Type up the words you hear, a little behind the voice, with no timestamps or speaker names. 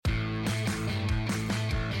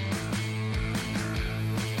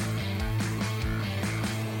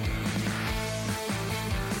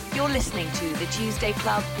You're listening to The Tuesday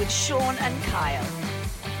Club with Sean and Kyle.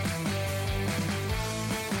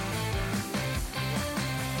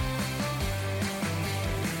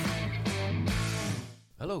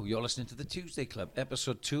 Hello, you're listening to The Tuesday Club,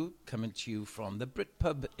 episode 2, coming to you from the Brit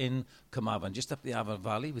Pub in Carmarthen, just up the Avon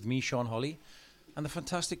Valley, with me, Sean Holly, and the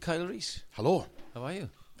fantastic Kyle Reese. Hello. How are you?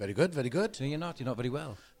 Very good, very good. No, you're not very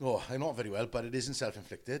well. No, I'm not very well, but it isn't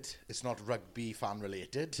self-inflicted. It's not rugby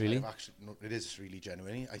fan-related. Really? No, it is really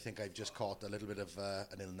genuinely. I think I've just caught a little bit of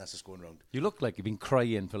an illness that's going around. You look like you've been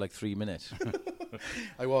crying for like 3 minutes.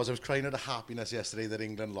 I was crying out of happiness yesterday that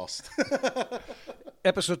England lost.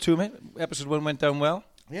 Episode 2, mate. Episode 1 went down well.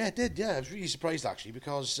 Yeah, it did, yeah. I was really surprised, actually,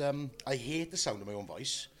 because I hate the sound of my own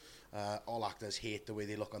voice. All actors hate the way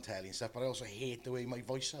they look on telly and stuff, but I also hate the way my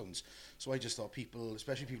voice sounds. So I just thought people,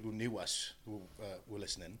 especially people who knew us, who were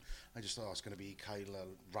listening, I just thought it's going to be Kyle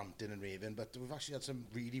ranting and raving, but we've actually had some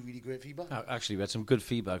really, really great feedback. Actually, we had some good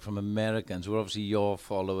feedback from Americans, who are obviously your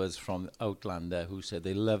followers from Outlander, who said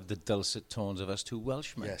they loved the dulcet tones of us two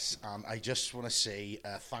Welshmen. Yes, and I just want to say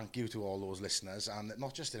thank you to all those listeners, and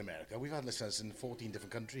not just in America. We've had listeners in 14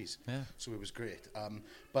 different countries, so it was great.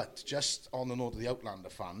 But just on the note of the Outlander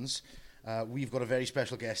fans, we've got a very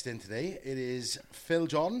special guest in today. It is Phil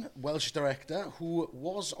John, Welsh director, who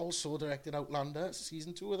was also directing Outlander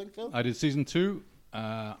season 2, I think, Phil? I did season 2.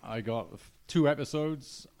 I got 2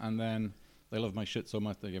 episodes, and then they loved my shit so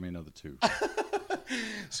much they gave me another 2.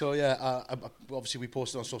 So yeah, obviously we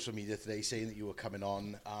posted on social media today saying that you were coming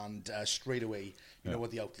on, and straight away, you know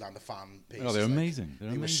what the Outlander fan page Oh, they're is like. amazing.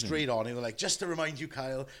 They were straight on. They were like, just to remind you,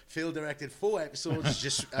 Kyle, Phil directed 4 episodes, Je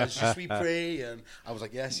suis prêt, and I was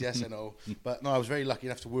like, yes, I know. But no, I was very lucky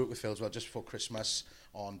enough to work with Phil as well just before Christmas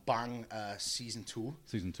on Bang season 2.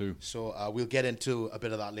 Season 2. So we'll get into a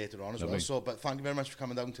bit of that later on as well. So, but thank you very much for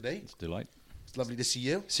coming down today. It's a delight. It's lovely to see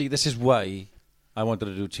you. See, this is why I wanted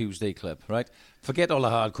to do Tuesday Club, right? Forget all the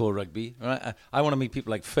hardcore rugby, right? I want to meet people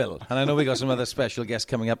like Phil. And I know we got some other special guests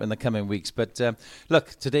coming up in the coming weeks. But look,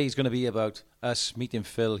 today's going to be about us meeting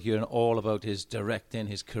Phil, hearing all about his directing,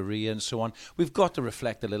 his career and so on. We've got to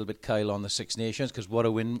reflect a little bit, Kyle, on the Six Nations, because what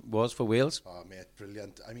a win was for Wales. Oh, mate,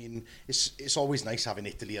 brilliant. I mean, it's always nice having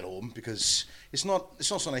Italy at home, because it's not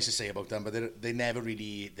so nice to say about them, but they're never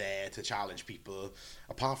really there to challenge people,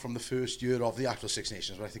 apart from the first year of the actual Six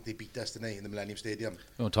Nations, where I think they beat us tonight in the Millennium Stadium.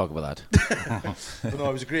 Don't talk about that. But no,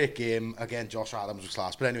 it was a great game. Again, Josh Adams was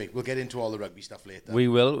class. But anyway, we'll get into all the rugby stuff later. We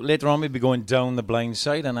will. Later on, we'll be going down the blind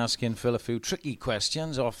side and asking Phil a few tricky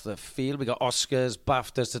questions off the field. We got Oscars,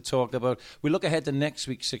 BAFTAs to talk about. We look ahead to next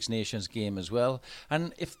week's Six Nations game as well.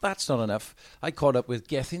 And if that's not enough, I caught up with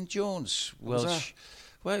Gethin Jones, Welsh.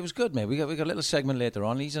 Well, it was good, mate. We got a little segment later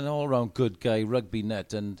on. He's an all-round good guy, rugby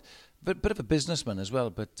nut, and bit of a businessman as well.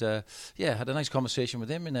 But had a nice conversation with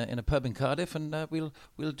him in a pub in Cardiff, and we'll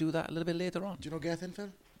do that a little bit later on. Do you know Gethin, Phil?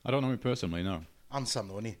 I don't know him personally, no. Handsome,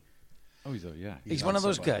 though, isn't he? Oh, He's one of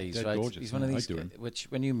those guys, Dead right? gorgeous, He's one of these guys, which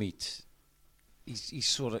when you meet, he's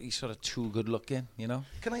sort of too good looking, you know.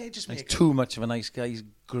 Can I just make too much of a nice guy? He's a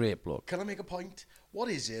great bloke. Can I make a point? What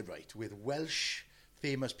is it, right, with Welsh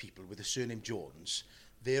famous people with the surname Jones?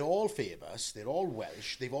 They're all famous, they're all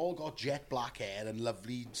Welsh, they've all got jet black hair and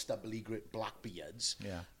lovely, stubbly, black beards.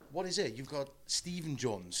 Yeah. What is it? You've got Stephen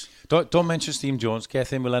Jones. Don't mention Stephen Jones.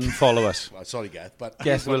 Gethin will unfollow us. Well, sorry, Geth, but...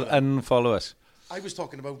 Geth will unfollow us. I was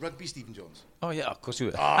talking about rugby Stephen Jones. Oh, yeah, of course you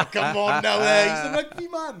will. Oh, come on now, he's the rugby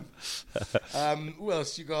man. Who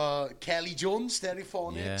else? You got Kelly Jones,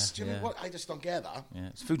 Stereophonics. Do you know what? I just don't get that. Yeah,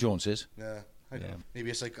 it's a few Joneses. Yeah. I don't know. Maybe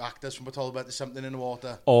it's like actors from Talbot, there's something in the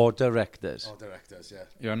water. Or directors. Yeah.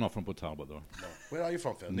 Yeah, I'm not from Port Talbot, though. No. Where are you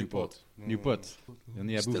from, Phil? Newport. Newport. In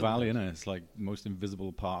the Ebbw Valley, innit? It's like the most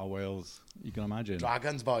invisible part of Wales you can imagine.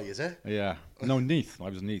 Dragons Boy, is it? Yeah. No, Neath. I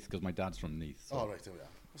was Neath because my dad's from Neath. So. Oh, right, there we are.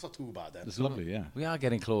 That's not too bad then. It's lovely, yeah. We are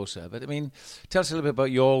getting closer, but I mean, tell us a little bit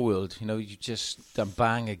about your world. You know, you just done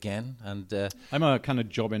Bang again, and I'm a kind of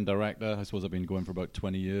jobbing director. I suppose I've been going for about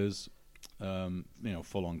 20 years,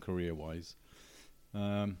 full on career-wise.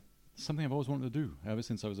 Something I've always wanted to do ever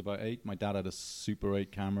since I was about 8. My dad had a Super 8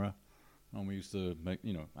 camera, and we used to make,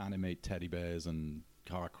 animate teddy bears and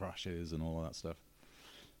car crashes and all of that stuff.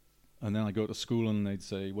 And then I go to school and they'd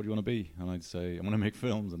say, "What do you want to be?" And I'd say, "I want to make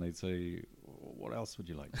films." And they'd say, "What else would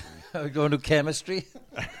you like to do?" Are we going to chemistry?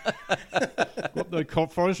 The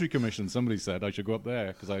Forestry Commission, somebody said I should go up there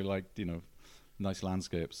because I liked, nice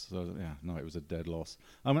landscapes. So, yeah, no, it was a dead loss.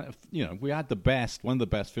 I mean, we had one of the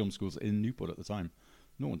best film schools in Newport at the time.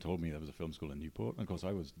 No one told me there was a film school in Newport. And of course,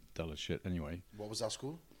 I was dull as shit anyway. What was that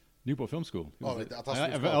school? Newport Film School.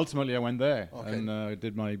 Ultimately I went there and I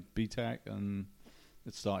did my BTEC, and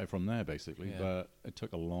it started from there, basically. Yeah. But it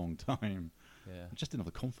took a long time. Yeah. I just didn't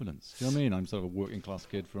have the confidence. Do you know what I mean? I'm sort of a working class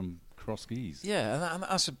kid from Crosskeys. Yeah, and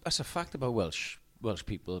that's a fact about Welsh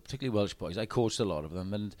people, particularly Welsh boys. I coached a lot of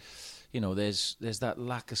them, and there's that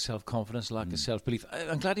lack of self-confidence, lack of self-belief.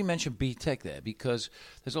 I'm glad you mentioned BTEC there, because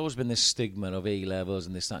there's always been this stigma of A levels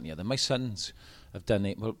and this, that, and the other. My sons have done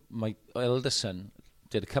it. Well, my eldest son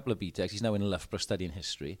did a couple of BTECs. He's now in Loughborough studying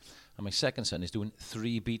history, and my second son is doing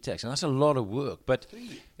 3 BTECs, and that's a lot of work. But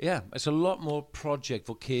 3? Yeah, it's a lot more project,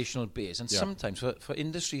 vocational based, and sometimes for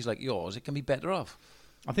industries like yours, it can be better off.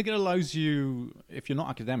 I think it allows you, if you're not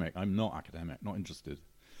academic, I'm not academic, not interested.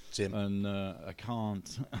 Same. And I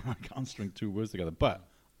can't string 2 words together. But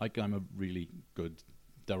I'm a really good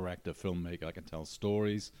director, filmmaker. I can tell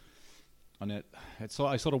stories. And I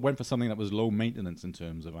sort of went for something that was low maintenance in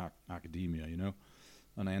terms of academia,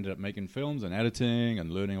 And I ended up making films and editing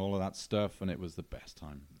and learning all of that stuff, and it was the best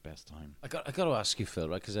time. I got to ask you, Phil,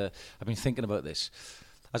 right? Because I've been thinking about this.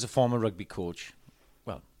 As a former rugby coach,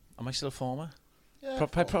 well, am I still a former? Yeah,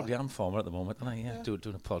 probably am former at the moment, and doing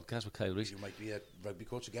a podcast with Kyle Reese. You might be a rugby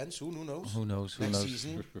coach again soon. Who knows? Who knows? Next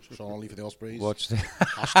season, Sean Lee for the Ospreys. Watch the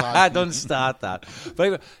Hashtag. Don't start that.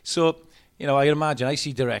 But so, I imagine I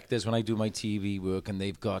see directors when I do my TV work, and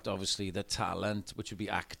they've got obviously the talent, which would be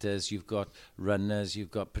actors. You've got runners, you've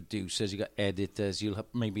got producers, you've got editors. You'll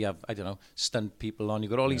maybe have, I don't know, stunt people on. You've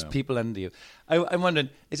got all these people under you. I'm wondering,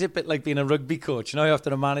 is it a bit like being a rugby coach? You have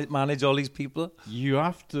to manage all these people? You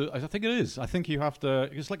have to. I think it is. I think you have to.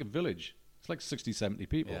 It's like a village. It's like 60, 70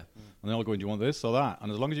 people. Yeah. And they all go, do you want this or that?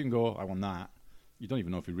 And as long as you can go, I want that. You don't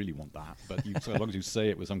even know if you really want that. But so as long as you say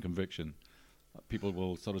it with some conviction, people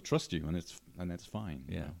will sort of trust you, and it's fine.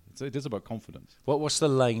 Yeah, it is about confidence. What's the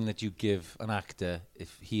line that you give an actor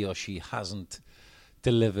if he or she hasn't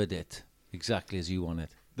delivered it exactly as you want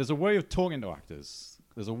it? There's a way of talking to actors.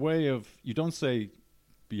 There's a way of, you don't say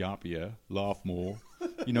be happier, laugh more.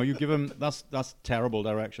 You give them, that's terrible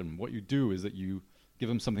direction. What you do is that you give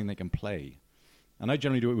them something they can play, and I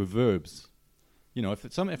generally do it with verbs.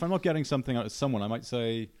 If I'm not getting something out of someone, I might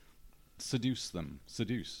say seduce.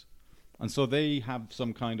 And so they have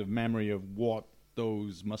some kind of memory of what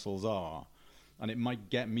those muscles are, and it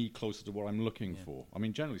might get me closer to what I'm looking for. I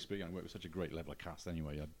mean, generally speaking, I work with such a great level of cast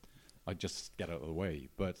anyway. I just get out of the way.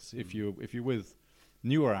 But if you're with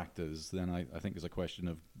newer actors, then I think there's a question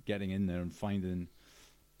of getting in there and finding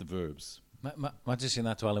the verbs. Imagine saying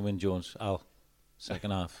that to Alan Wynne-Jones. Al,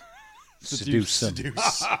 second half. Seduce them.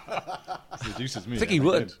 Seduces me. I think he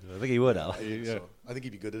would. Al. Yeah. So, I think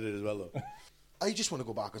he'd be good at it as well, though. I just want to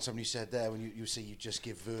go back on something you said there when you say you just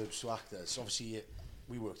give verbs to actors. Obviously,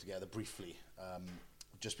 we worked together briefly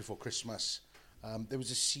just before Christmas. There was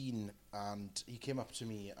a scene, and he came up to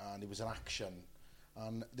me, and it was an action,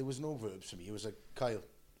 and there was no verbs for me. It was like, Kyle,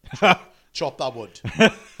 chop that wood.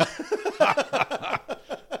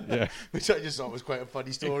 Yeah. Which I just thought was quite a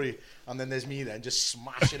funny story. And then there's me then just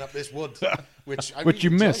smashing up this wood, which I really you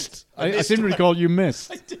enjoyed. Missed. I seem to recall you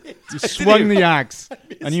missed. I did. You swung the axe,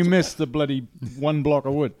 and you missed the bloody 1 block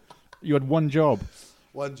of wood. You had one job.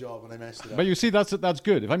 One job, and I messed it up. But you see, that's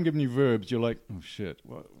good. If I'm giving you verbs, you're like, oh, shit.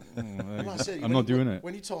 I'm not doing it.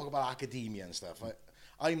 When you talk about academia and stuff,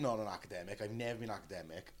 I'm not an academic. I've never been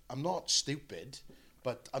academic. I'm not stupid,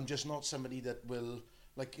 but I'm just not somebody that will,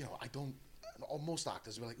 I don't... Most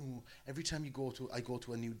actors were like, every time I go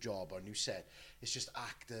to a new job or a new set, it's just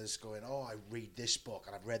actors going, I read this book,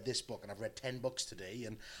 and I've read this book, and I've read 10 books today,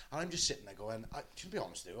 and I'm just sitting there going, to be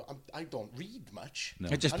honest with you, I don't read much. No.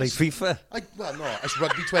 I just play FIFA. No, it's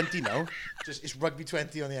Rugby 20 now. It's Rugby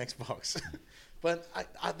 20 on the Xbox. But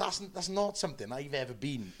that's not something I've ever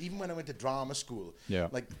been. Even when I went to drama school,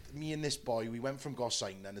 like me and this boy, we went from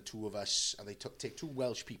Gossine, and the two of us, and they take 2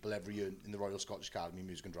 Welsh people every year in the Royal Scottish Academy of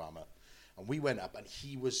Music and Drama. And we went up, and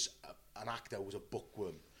he was an actor who was a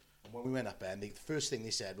bookworm. And when we went up there, and the first thing they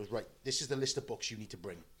said was, right, this is the list of books you need to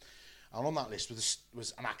bring. And on that list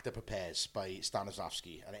was An Actor Prepares by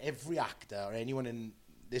Stanislavski. And every actor or anyone in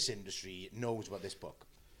this industry knows about this book.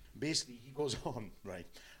 Basically, he goes on, right?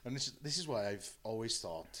 And this is why I've always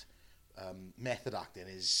thought method acting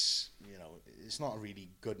is, it's not a really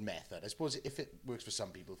good method. I suppose if it works for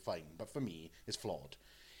some people, fine. But for me, it's flawed.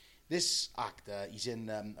 This actor, he's in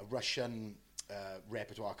a Russian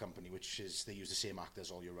repertoire company, which is, they use the same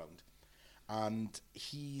actors all year round. And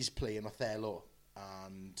he's playing Othello,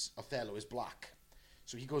 and Othello is black.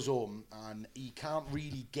 So he goes home, and he can't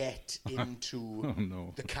really get into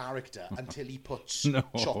the character until he puts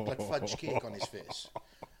chocolate fudge cake on his face.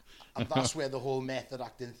 And that's where the whole method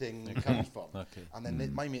acting thing comes from. Okay. And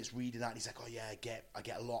then my mate's reading that, and he's like, oh yeah, I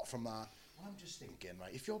get a lot from that. I'm just thinking,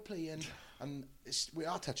 right, if you're playing, and we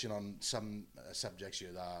are touching on some subjects here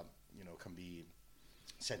that, can be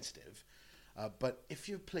sensitive, But if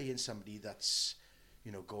you're playing somebody that's,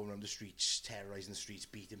 going around the streets, terrorising the streets,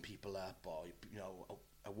 beating people up, or,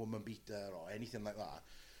 a woman beater or anything like that,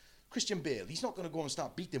 Christian Bale, he's not going to go and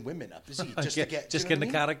start beating women up, is he? Just to get in the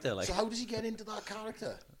character. Like. So how does he get into that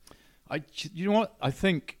character? You know what? I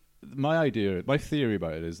think my theory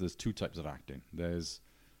about it is there's two types of acting. There's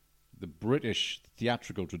the British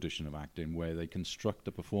theatrical tradition of acting where they construct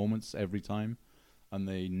a performance every time and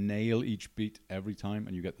they nail each beat every time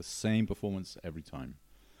and you get the same performance every time.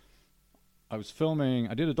 I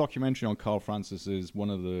did a documentary on Carl Francis's One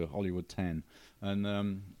of the Hollywood 10,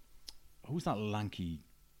 and who's that lanky,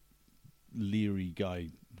 leery guy?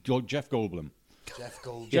 Jeff Goldblum. Jeff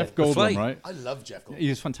Goldblum, right? I love Jeff Goldblum.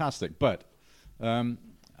 He's fantastic, but and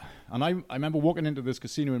I remember walking into this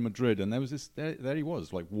casino in Madrid, and there was there he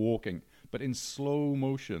was, like walking, but in slow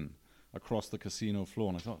motion across the casino floor,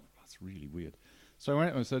 and I thought, that's really weird. So I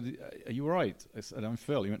went and said, "Are you all right?" I said, "I'm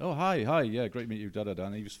Phil." He went, "Oh, hi, yeah, great to meet you, da-da-da."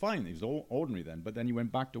 And he was fine. He was ordinary then. But then he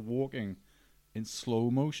went back to walking in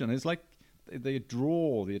slow motion. It's like they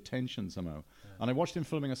draw the attention somehow. Yeah. And I watched him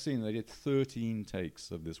filming a scene, and they did 13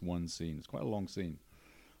 takes of this one scene. It's quite a long scene.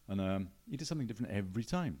 And he did something different every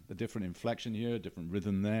time. A different inflection here, a different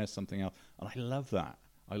rhythm there, something else. And I love that.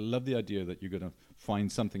 I love the idea that you're going to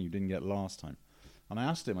find something you didn't get last time. And I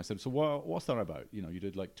asked him, I said, "So what's that about? You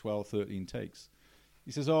did like 12, 13 takes."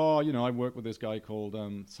 He says, I work with this guy called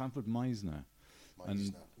Sanford Meisner.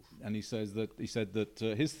 And he said that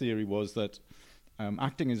his theory was that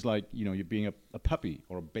acting is like, you're being a puppy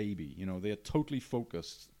or a baby. They are totally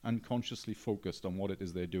focused, unconsciously focused on what it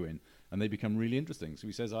is they're doing, and they become really interesting. So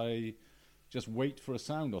he says, I just wait for a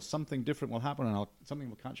sound or something different will happen, and something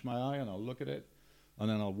will catch my eye, and I'll look at it, and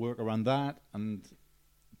then I'll work around that,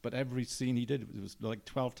 But every scene he did, it was like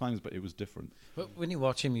 12 times, but it was different. But when you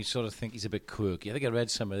watch him, you sort of think he's a bit quirky. I think I read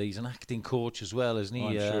some of these. He's an acting coach as well, isn't he?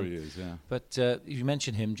 I'm sure he is, yeah. But you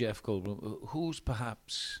mentioned him, Jeff Goldblum. Who's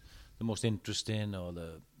perhaps the most interesting or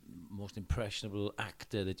the most impressionable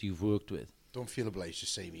actor that you've worked with? Don't feel obliged to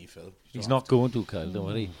say me, Phil. He's not going to, Kyle, don't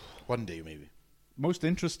worry. One day, maybe. Most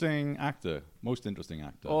interesting actor.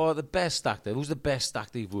 Or the best actor. Who's the best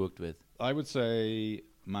actor you've worked with? I would say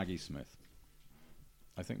Maggie Smith.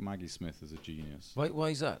 I think Maggie Smith is a genius. Why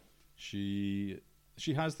is that? She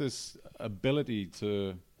has this ability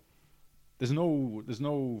to. There's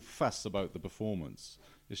no fuss about the performance.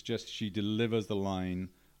 It's just she delivers the line,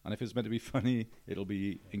 and if it's meant to be funny, it'll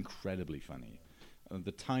be incredibly funny.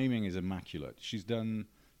 The timing is immaculate. She's done.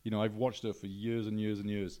 I've watched her for years and years and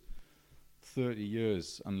years, 30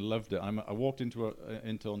 years, and loved it. I walked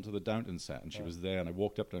onto the Downton set, and she was there, and I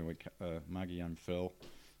walked up to her and went, "Maggie, I'm Phil.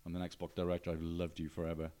 I'm the next Xbox director. I've loved you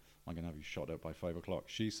forever. I'm going to have you shot up by 5 o'clock.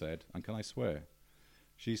 She said, and can I swear?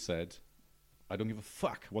 She said, "I don't give a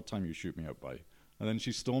fuck what time you shoot me out by." And then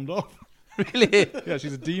she stormed off. Really? Yeah,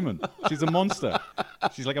 she's a demon. She's a monster.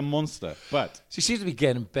 She's like a monster. But she seems to be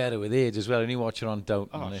getting better with age as well. And you watch her on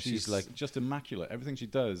Downton. She's like just immaculate. Everything she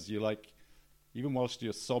does, you're like, even whilst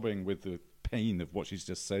you're sobbing with the pain of what she's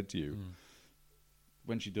just said to you,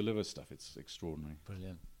 when she delivers stuff, it's extraordinary.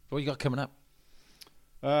 Brilliant. What you got coming up?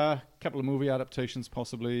 Couple of movie adaptations,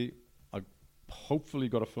 possibly. I've hopefully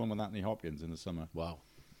got a film with Anthony Hopkins in the summer. Wow.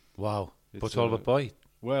 But all but boy.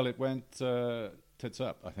 Well, it went tits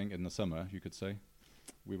up, I think, in the summer, you could say.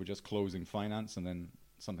 We were just closing finance, and then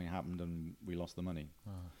something happened, and we lost the money.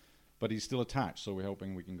 Oh. But he's still attached, so we're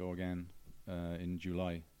hoping we can go again in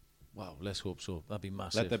July. Wow, let's hope so. That'd be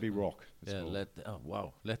massive. Let There Be Rock.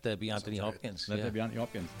 Let There Be Anthony Hopkins. Let There Be Anthony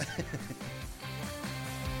Hopkins.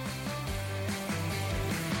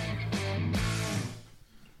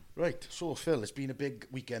 Right, so Phil, it's been a big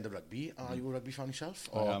weekend of rugby. Are you a rugby fan yourself?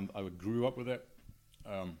 I grew up with it.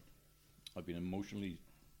 I've been emotionally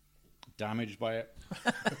damaged by it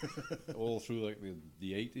all through like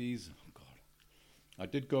the 80s. Oh, God. I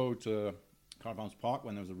did go to Caravans Park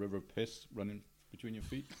when there was a river of piss running between your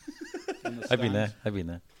feet. I've been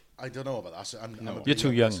there. I don't know about that. So you're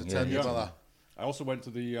too young. So tell me about that. I also went to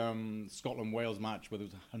the Scotland-Wales match where there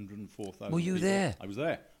was 104,000 Were you people. there? I was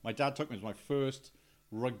there. My dad took me. It was my first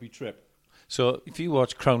rugby trip. So if you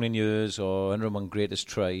watch Crowning Years or 101 Greatest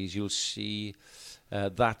Tries, you'll see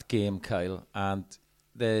that game, Kyle, and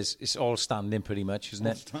it's all standing pretty much, isn't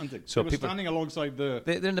it? Standing. So people standing alongside they're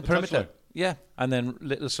in the perimeter. Yeah, and then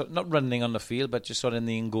not running on the field, but just sort of in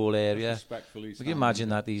the in-goal area. Respectfully. Can you imagine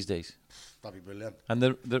that these days? That'd be brilliant. And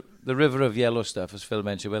the river of yellow stuff, as Phil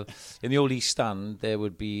mentioned, well, in the old East Stand, there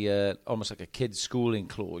would be almost like a kids' school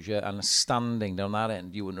enclosure and a standing down that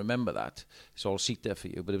end. You wouldn't remember that. It's all seater for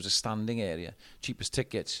you, but it was a standing area. Cheapest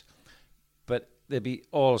tickets. But there'd be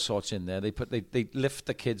all sorts in there. They lift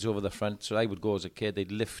the kids over the front. So I would go as a kid.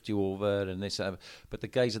 They'd lift you over and this. But the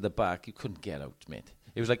guys at the back, you couldn't get out, mate.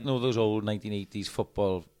 It was like those old 1980s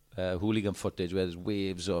football hooligan footage where there's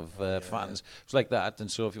waves of fans. It was like that.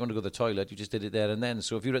 And so if you want to go to the toilet, you just did it there and then.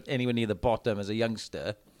 So if you were anywhere near the bottom as a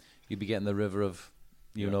youngster, you'd be getting the river of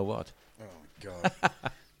know what. Oh, God.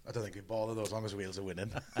 I don't think we bother though, as long as Wales are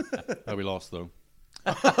winning. No, we lost, though.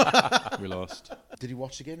 We lost. Did you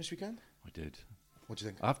watch the game this weekend? I did. What do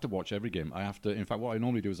you think? I have to watch every game. In fact, what I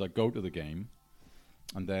normally do is I go to the game,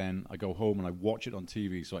 and then I go home and I watch it on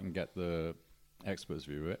TV so I can get the experts'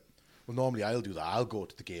 view of it. Well, normally I'll do that. I'll go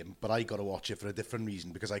to the game, but I got to watch it for a different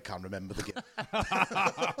reason because I can't remember the game.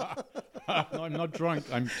 No, I'm not drunk.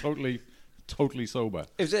 I'm totally sober.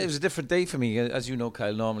 It was a different day for me. As you know,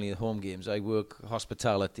 Kyle, normally at home games, I work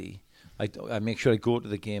hospitality. I make sure I go to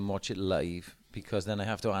the game, watch it live, because then I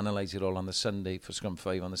have to analyse it all on the Sunday for Scrum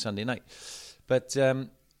 5 on the Sunday night. But there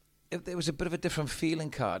was a bit of a different feeling,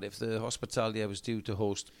 Cardiff. The hospitality I was due to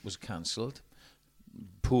host was cancelled.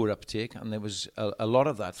 Poor uptake, and there was a lot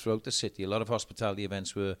of that throughout the city. A lot of hospitality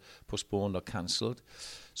events were postponed or cancelled.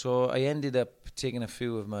 So I ended up taking a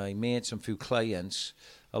few of my mates and a few clients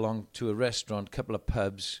along to a restaurant, a couple of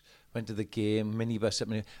pubs, went to the game, minibus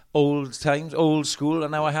up, old times, old school,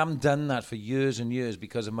 and now I haven't done that for years and years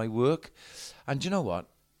because of my work. And you know what?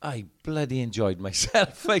 I bloody enjoyed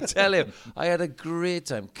myself, I tell you. I had a great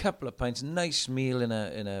time, couple of pints, nice meal in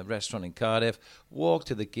a restaurant in Cardiff, walked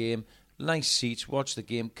to the game, nice seats, watched the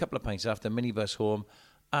game, couple of pints after, minibus home,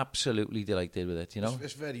 absolutely delighted with it, you know.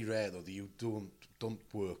 It's very rare, though, that you don't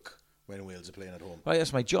work when Wales are playing at home. Right,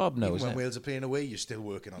 that's my job now, Even isn't when it? Wales are playing away, you're still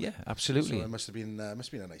working on it. Yeah, absolutely. So it must have been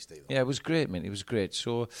a nice day, though. Yeah, it was great, mate. It was great.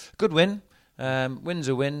 So, good win. Win's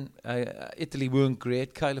a win. Italy weren't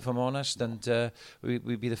great, Kyle, if I'm honest, and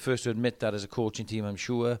we'd be the first to admit that as a coaching team, I'm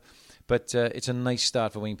sure. But it's a nice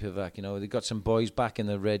start for Wayne Pivac. You know, they got some boys back in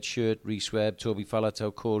the red shirt: Rhys Webb, Toby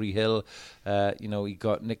Faletau, Corey Hill. He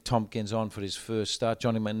got Nick Tompkins on for his first start.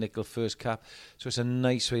 Johnny McNichol first cap. So it's a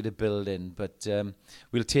nice way to build in. But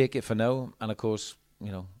we'll take it for now. And of course,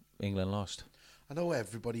 England lost. I know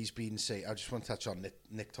everybody's been saying. I just want to touch on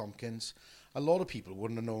Nick Tompkins. A lot of people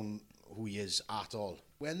wouldn't have known who he is at all.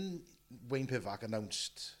 When Wayne Pivac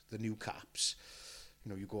announced the new caps,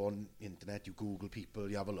 you go on the internet, you Google people,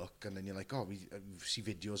 you have a look, and then you're like, we see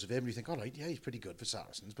videos of him, and you think, all right, yeah, he's pretty good for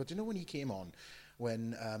Saracens. But when he came on,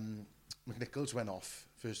 when McNichols went off,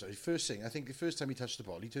 first thing, I think the first time he touched the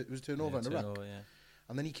ball, it was a turnover and a ruck. Yeah.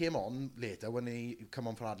 And then he came on later when he come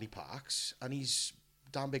on for Adley Parks, and he's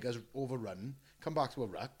Dan Biggar's overrun, come back to a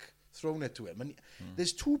ruck, thrown it to him. And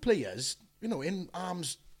there's two players, in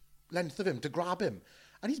arm's length of him to grab him.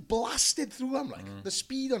 And he's blasted through them, the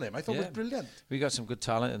speed on him, I thought was brilliant. We got some good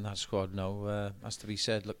talent in that squad now, has to be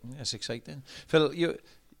said. Look, it's exciting. Phil,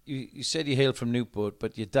 you said you hailed from Newport,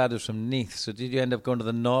 but your dad was from Neath, so did you end up going to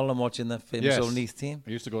the Knoll and watching the famous old Neath team?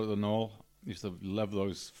 I used to go to the Knoll. I used to love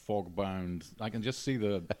those fog-bound. I can just see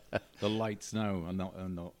the lights now and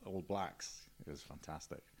the All Blacks. It was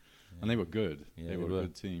fantastic. Yeah. And they were good. Yeah, they were a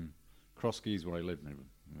good team. Cross Keys, where I lived, they were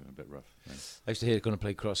a bit rough. Yeah. I used to hate going to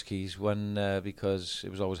play Cross Keys. One, because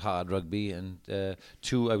it was always hard rugby, and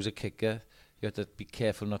two, I was a kicker. You had to be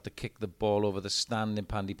careful not to kick the ball over the stand in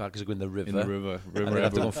Pandy Park because you go in the river. In the river. And then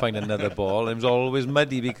have to go and find another ball. And it was always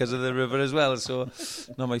muddy because of the river as well. So,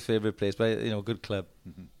 not my favourite place, but, good club.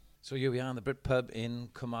 Mm-hmm. So here we are in the Brit Pub in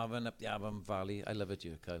Carmarthen up the Avon Valley. I love it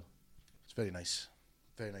here, Kyle. It's very nice.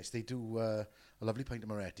 Very nice. They do a lovely pint of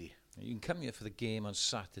Moretti. You can come here for the game on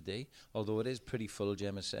Saturday, although it is pretty full,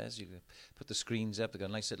 Gemma says. You can put the screens up. They've got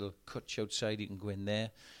a nice little cutch outside. You can go in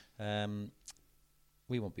there.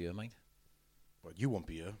 We won't be here, mind. Well, you won't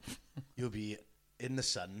be here. You'll be in the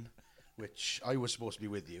sun, which I was supposed to be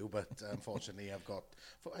with you, but unfortunately I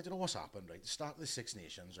don't know what's happened, right? The start of the Six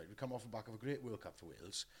Nations, right? We come off the back of a great World Cup for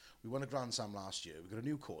Wales. We won a Grand Slam last year. We've got a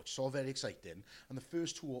new coach. It's all very exciting. And the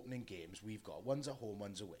first two opening games we've got, one's at home,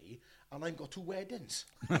 one's away. And I've got two weddings.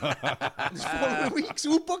 It's 4 weeks.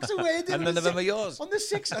 Who books a wedding? And none of them are yours. On the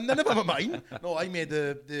 6th, and none of them are mine. No, I made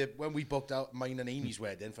when we booked out mine and Amy's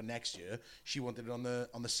wedding for next year, she wanted it on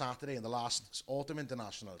the Saturday in the last autumn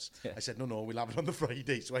internationals. Yeah. I said, no, we'll have it on the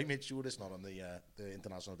Friday. So I made sure it's not on the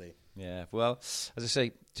international day. Yeah, well, as I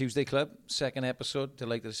say, Tuesday Club, second episode.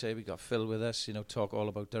 Delighted to say we got Phil with us, talk all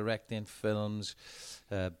about directing films,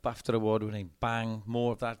 BAFTA award-winning Bang,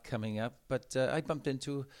 more of that coming up. But I bumped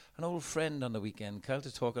into an old friend on the weekend, Kyle,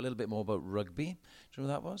 to talk a little bit more about rugby. Do you know who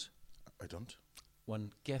that was? I don't.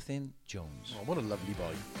 One Gethin Jones. Oh, what a lovely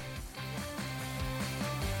boy.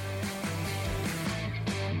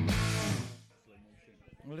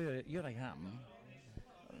 Well, here I am,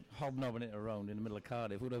 hobnobbing it around in the middle of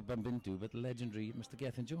Cardiff, who'd I bump into but the legendary Mr.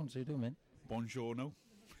 Gethin Jones. How you doing, man? Buongiorno.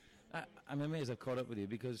 I'm amazed I've caught up with you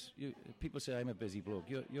because people say I'm a busy bloke.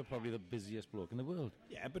 You're probably the busiest bloke in the world.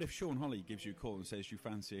 Yeah, but if Sean Holly gives you a call and says you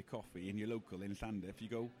fancy a coffee in your local in Llandif, you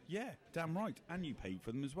go, yeah, damn right. And you paid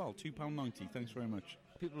for them as well. £2.90. Thanks very much.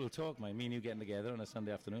 People will talk, mate. Me and you getting together on a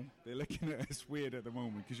Sunday afternoon. They're looking at us weird at the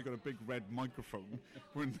moment because you've got a big red microphone.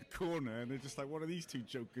 We're in the corner and they're just like, what are these two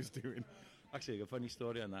jokers doing? Actually, a funny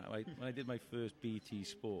story on that. Right? When I did my first BT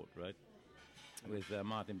Sport, right, with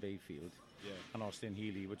Martin Bayfield and Austin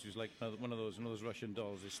Healy, which was like one of those Russian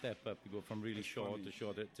dolls. They step up, you go from really short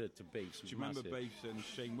to base. Do you remember Bass and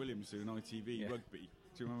Shane Williams doing ITV rugby?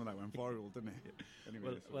 Do you remember that went viral, didn't it?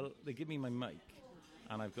 Anyway, well, they give me my mic,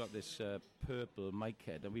 and I've got this purple mic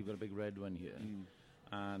head, and we've got a big red one here.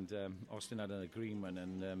 And Austin had a green one,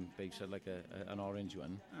 and Bass had like an orange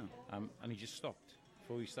one. And he just stopped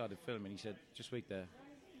before we started filming. He said, "Just wait there,"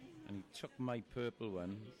 and he took my purple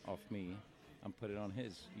one off me and put it on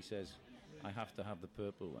his. He says, "I have to have the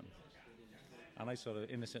purple one." And I sort of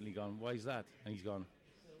innocently gone, "Why is that?" And he's gone,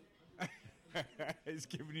 He's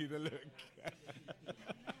giving you the look.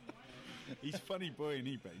 He's funny boy, and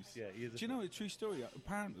he Bass. Yeah, he is. Do you know a true story?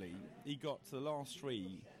 Apparently, he got to the last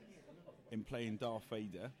 3 in playing Darth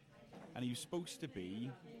Vader, and he was supposed to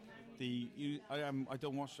be I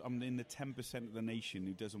don't watch. I'm in the 10% of the nation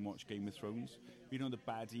who doesn't watch Game of Thrones. You know the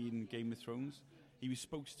baddie in Game of Thrones. He was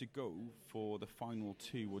supposed to go for the final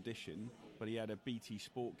 2 audition, but he had a BT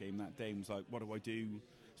Sport game that day and was like, what do I do?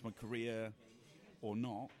 Is my career or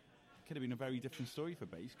not? Could have been a very different story for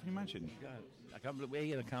Bass. Can you imagine? God, I can't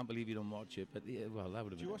believe you don't watch it. But well, that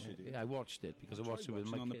would have been. Did you watch it? Yeah, I watched it because I watched it with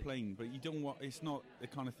my on kid. the plane. But you don't watch. It's not the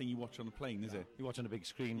kind of thing you watch on the plane, is it? You watch on a big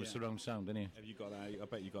screen with surround sound, don't you? Have you got that? I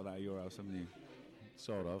bet you got that at your house, haven't you?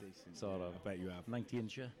 Sort of. I bet you have.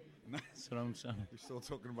 90-incher surround sound. You're still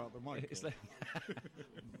talking about the mic. It's like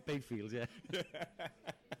Bayfield, yeah.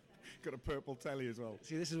 Got a purple telly as well.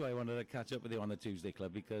 See, this is why I wanted to catch up with you on the Tuesday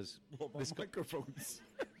Club, because this microphones.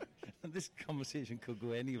 this conversation could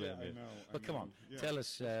go anywhere. Yeah, I know. But come on, tell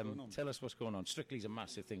us what's going on. Strictly's a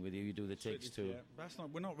massive thing with you. You do the takes too. Yeah.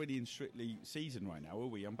 We're not really in Strictly season right now, are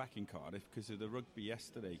we? I'm back in Cardiff because of the rugby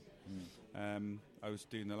yesterday. I was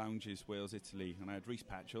doing the lounges, Wales, Italy, and I had Reece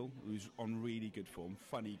Patchell, who's on really good form,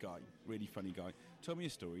 funny guy, really funny guy. Told me a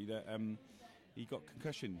story that he got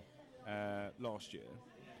concussion last year,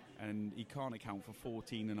 and he can't account for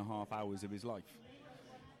 14 and a half hours of his life.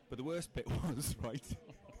 But the worst bit was, right,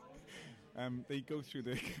 they go through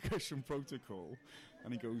the concussion protocol,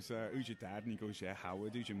 and he goes, who's your dad? And he goes, yeah,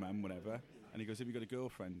 Howard. Who's your mum? Whatever. And he goes, have you got a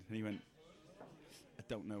girlfriend? And he went, I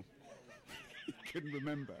don't know. He couldn't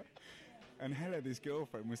remember. And Hella, his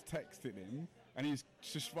girlfriend, was texting him, and he was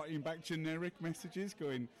just writing back generic messages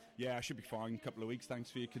going, yeah, I should be fine, a couple of weeks,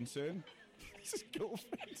 thanks for your concern. It's his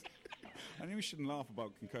girlfriend. I knew we shouldn't laugh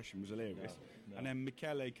about concussion, it was hilarious. No. And then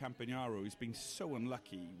Michele Campagnaro, who's been so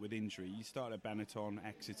unlucky with injury. He started at Benetton,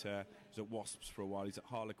 Exeter, was at Wasps for a while, he's at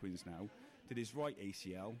Harlequins now. Did his right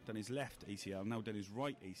ACL, then his left ACL, now done his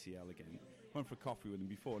right ACL again. Went for a coffee with him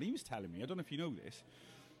before, and he was telling me, I don't know if you know this,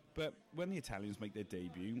 but when the Italians make their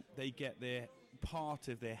debut, they get their part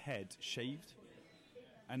of their head shaved.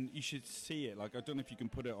 And you should see it. Like, I don't know if you can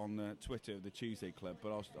put it on the Twitter of the Tuesday Club,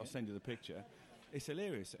 but I'll send you the picture. It's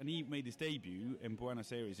hilarious. And he made his debut in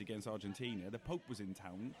Buenos Aires against Argentina. The Pope was in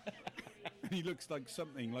town. And he looks like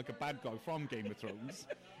something like a bad guy from Game of Thrones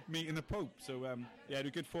meeting the Pope. So, yeah, it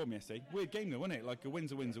was good form yesterday. Weird game, though, wasn't it? Like, a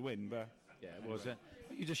win's a win's a win, but... Yeah, it was.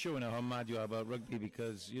 You're just showing how mad you are about rugby,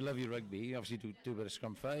 because you love your rugby. You obviously do a bit of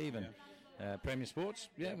Scrum 5 and Premier Sports.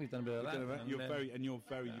 Yeah, we've done a bit of that. You've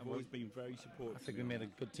always been very supportive. I think we made a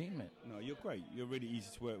good team, mate. No, you're great. You're really easy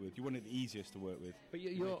to work with. You're one of the easiest to work with. But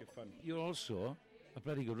you're also a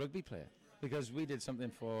bloody good rugby player, because we did something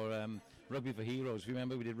for Rugby for Heroes.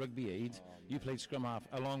 Remember, we did Rugby Aid. You played scrum half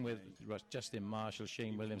along with Justin Marshall,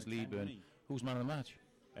 Shane Williams, Lee Byrne. Who's man of the match?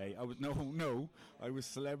 Hey, I was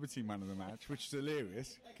celebrity man of the match, which is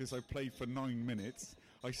hilarious because I played for 9 minutes.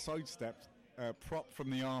 I sidestepped prop from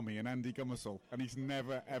the army and Andy Gummersall, and he's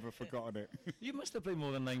never ever forgotten it. You must have played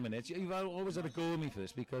more than 9 minutes. You've always had a go at me for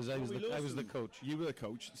this, because I was the coach. You were the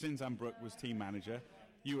coach. Zinzan Brook was team manager.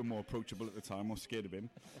 You were more approachable at the time. I was scared of him.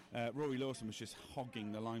 Rory Lawson was just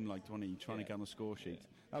hogging the limelight, wasn't he? Trying to get on the score sheet.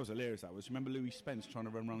 That was hilarious. That was. Remember Louis Spence trying to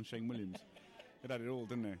run around Shane Williams? It had it all,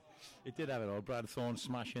 didn't it? It did have it all. Brad Thorne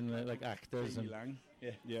smashing like actors. And Lang.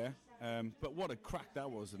 Yeah. But what a crack that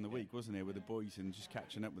was in the week, wasn't it, with the boys and just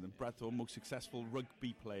catching up with them. Brad Thorne, most successful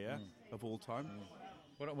rugby player of all time.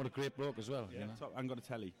 What a great bloke as well. Yeah, you know? top, and got a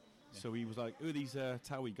telly. So he was like, who are these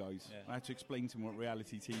Towie guys? I had to explain to him what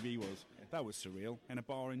reality TV was. That was surreal. In a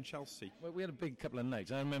bar in Chelsea. Well, we had a big couple of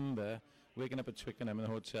nights. I remember waking up at Twickenham in the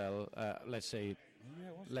hotel, let's say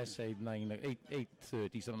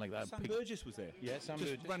 8:30, something like that. Sam Burgess was there. Yeah, Sam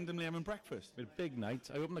Just Burgess. randomly having breakfast. We had a big night.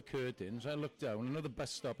 I opened the curtains. I looked down. Another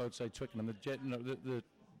bus stop outside Twickenham. The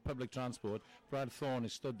public transport. Brad Thorne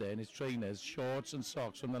is stood there in his trainers, shorts and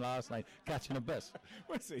socks from the last night, catching a bus.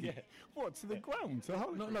 Was he? Yeah. What, to the ground? To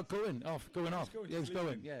No, going off. going, Yeah, he was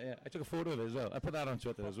going. Yeah. I took a photo of it as well. I put that on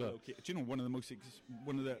Twitter as well. Okay. Do you know one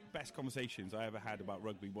of the best conversations I ever had about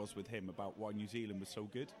rugby was with him about why New Zealand was so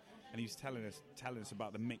good, and he was telling us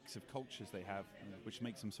about the mix of cultures they have, which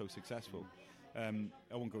makes them so successful. I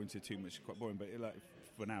won't go into too much, quite boring, but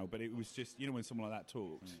for now. But it was just, when someone like that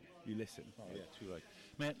talks, you listen. Oh, yeah, too right.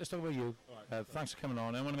 Mate, let's talk about you. Thanks for coming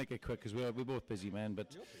on. I want to make it quick because we're both busy, man.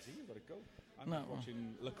 But You're busy, you've got to go. I'm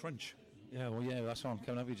watching Le Crunch. yeah, that's on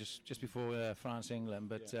coming up just before France England.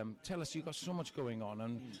 But tell us, you've got so much going on,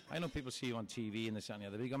 and I know people see you on TV and this and the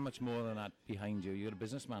other, but you've got much more than that behind you. You're a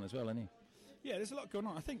businessman as well, aren't you? Yeah, there's a lot going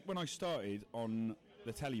on. I think when I started on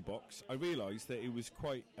the telly box, I realised that it was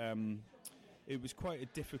quite a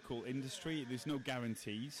difficult industry. There's no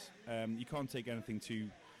guarantees. You can't take anything too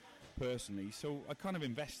personally. So I kind of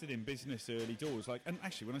invested in business early doors. And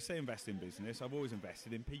actually, when I say invest in business, I've always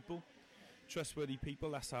invested in people, trustworthy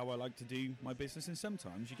people. That's how I like to do my business. And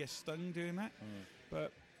sometimes you get stung doing that,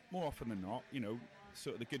 but more often than not,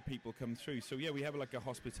 sort of the good people come through. So yeah, we have like a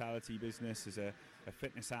hospitality business. There's a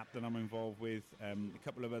fitness app that I'm involved with, a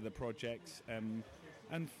couple of other projects.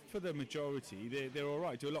 And for the majority, they're all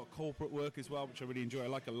right. Do a lot of corporate work as well, which I really enjoy. I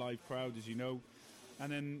like a live crowd, as you know.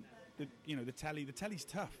 And then, the telly's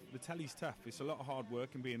tough. The telly's tough. It's a lot of hard work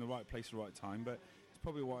and be in the right place at the right time. But it's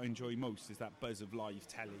probably what I enjoy most is that buzz of live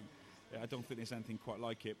telly. I don't think there's anything quite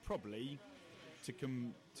like it. Probably to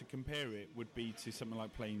compare it would be to something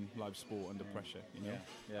like playing live sport under pressure.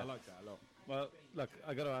 Yeah. I like that a lot. Well, look,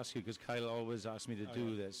 I got to ask you because Kyle always asks me to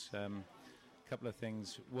do this. A couple of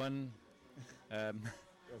things. One.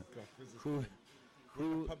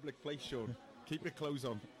 Who Public place, Sean. Keep your clothes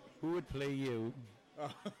on. Who would play you?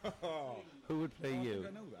 Who would play you?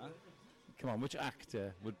 I know that. Come on, which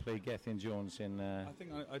actor would play Gethin Jones in? I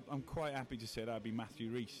think I'm quite happy to say that would be Matthew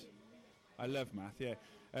Rhys. I love Math, yeah.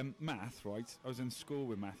 Math, right? I was in school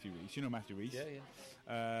with Matthew Rhys. You know Matthew Rhys?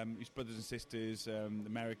 Yeah. His Brothers and Sisters, the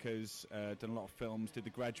Americas, done a lot of films, did the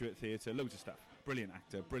Graduate Theatre, loads of stuff. Brilliant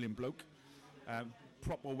actor, brilliant bloke.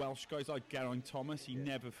 Proper Welsh guys like Geraint Thomas, he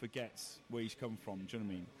never forgets where he's come from. Do you know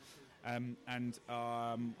what I mean?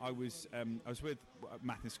 I was with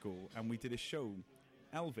Math in school, and we did a show,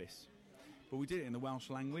 Elvis, but we did it in the Welsh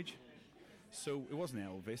language. So it wasn't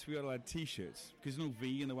Elvis. We all had T-shirts because there's no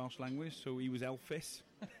V in the Welsh language, so he was Elvis.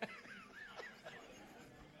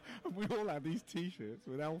 And we all had these T-shirts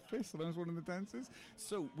with Elvis, and I was one of the dancers.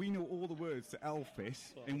 So we know all the words to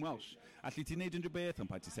Elvis in Welsh. Alli ti neud unrhyw beth, ond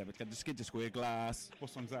paid ti sefyll gyda skid a square glass.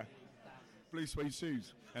 What song's that? Blue suede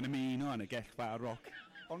shoes. And ymuno yn y gell fawr rock.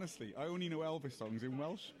 Honestly, I only know Elvis songs in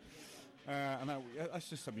Welsh. And that's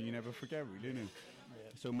just something you never forget, really, isn't it?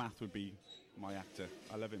 Yeah. So Math would be my actor.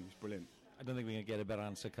 I love him. He's brilliant. I don't think we can get a better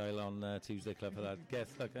answer, Kyle, on Tuesday Club for that.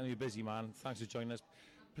 Geth, look, I know you're busy, man. Thanks for joining us.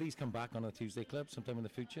 Please come back on the Tuesday Club sometime in the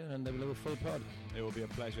future, and we'll have a full pod. It will be a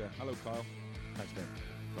pleasure. Hello, Kyle. Thanks, mate.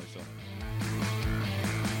 Close up.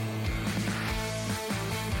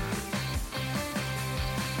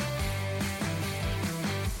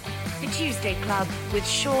 The Tuesday Club with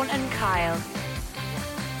Sean and Kyle.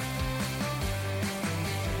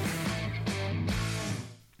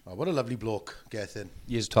 Oh, what a lovely bloke, Gethin.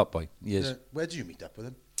 He is top boy. He is. Where did you meet up with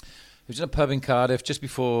him? He was in a pub in Cardiff just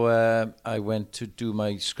before I went to do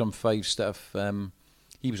my Scrum 5 stuff.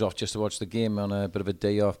 He was off just to watch the game on a bit of a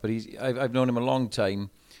day off, but I've known him a long time.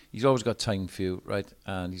 He's always got time for you, right?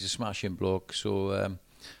 And he's a smashing bloke. So,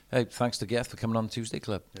 hey, thanks to Geth for coming on Tuesday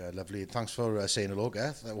Club. Yeah, lovely. Thanks for saying hello,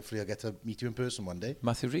 Geth. Hopefully I'll get to meet you in person one day.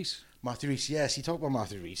 Matthew Rhys. Matthew Rhys, yes, he talked about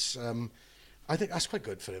Matthew Rhys. I think that's quite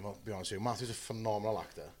good for him, I'll be honest with you. Matthew's a phenomenal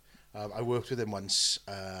actor. I worked with him once.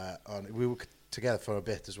 We were together for a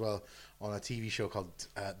bit as well on a TV show called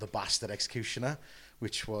The Bastard Executioner,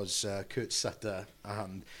 which was Kurt Sutter,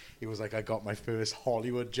 and it was like I got my first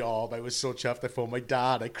Hollywood job. I was so chuffed. I phoned my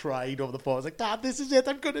dad. I cried over the phone. I was like, Dad, this is it.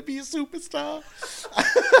 I'm going to be a superstar.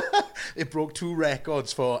 It broke 2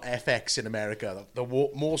 records for FX in America. The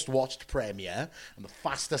most watched premiere and the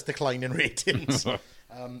fastest decline in ratings.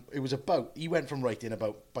 It was about, he went from writing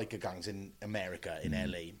about biker gangs in America, in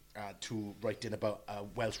LA, to writing about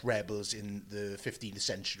Welsh rebels in the 15th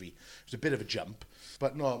century. It was a bit of a jump.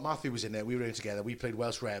 But no, Matthew was in there. We were in together. We played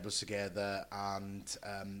Welsh rebels together, and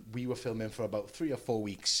we were filming for about 3 or 4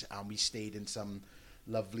 weeks, and we stayed in some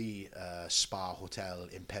lovely spa hotel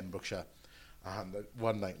in Pembrokeshire. And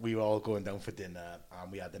one night we were all going down for dinner,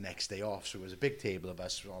 and we had the next day off, so it was a big table of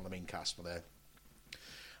us on the main cast were there.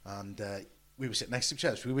 And we were sitting next to each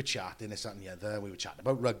other, so we were chatting this, that and the other. We were chatting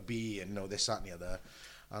about rugby and this, that and the other.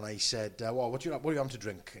 And I said, well, what do you having to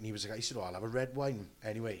drink? And he said, I'll have a red wine.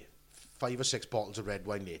 Anyway, 5 or 6 bottles of red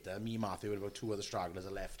wine later, me and Matthew and about 2 other stragglers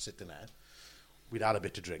are left sitting there. We'd had a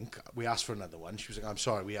bit to drink. We asked for another one. She was like, I'm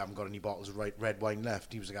sorry, we haven't got any bottles of red wine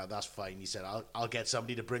left. He was like, that's fine. He said, I'll get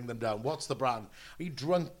somebody to bring them down. What's the brand? He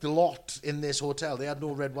drunk the lot in this hotel. They had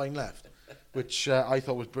no red wine left, which I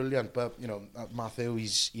thought was brilliant. But, Matthew,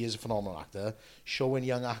 he is a phenomenal actor, showing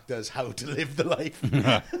young actors how to live the life.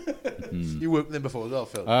 You worked with him before as well,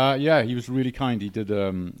 Phil? Yeah, he was really kind. He did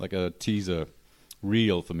like a teaser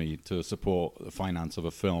reel for me to support the finance of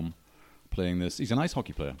a film playing this. He's an ice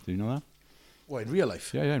hockey player. Do you know that? What, in real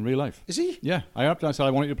life? Yeah, in real life. Is he? Yeah. I said, I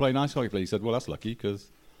want you to play an ice hockey player. He said, well, that's lucky because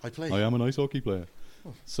I am an ice hockey player.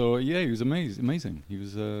 Oh. So, yeah, he was amazing. He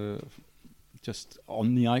was just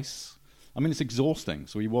on the ice. I mean, it's exhausting.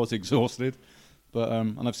 So he was exhausted. But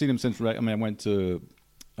and I've seen him since. I went to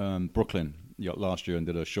Brooklyn last year and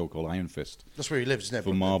did a show called Iron Fist. That's where he lives,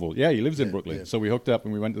 never. For Marvel. Yeah, he lives in Brooklyn. Yeah. So we hooked up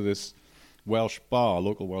and we went to this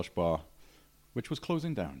local Welsh bar, which was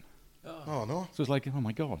closing down. Oh, no. So it's like, oh,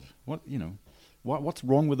 my God. What's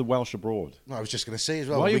wrong with the Welsh abroad? No, I was just going to say as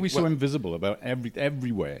well. Why are we so invisible about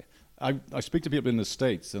everywhere? I speak to people in the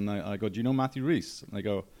States and I go, do you know Matthew Rhys? And they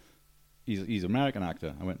go, he's an American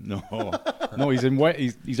actor. I went, no,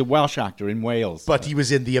 he's a Welsh actor in Wales. But he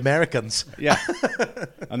was in The Americans. Yeah.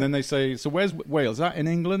 And then they say, so where's Wales? Is that in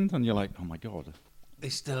England? And you're like, oh my God. They're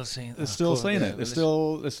still saying that. They're still saying it.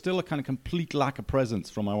 There's still a kind of complete lack of presence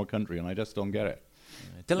from our country, and I just don't get it.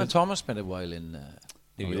 Dylan Thomas spent a while in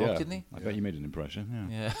New York, didn't he? I bet you made an impression,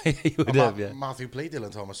 yeah. He would have, yeah. Matthew played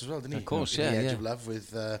Dylan Thomas as well, didn't he? Of course, The Edge of Love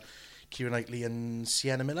with Keira Knightley and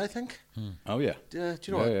Sienna Miller, I think. Oh, yeah. Do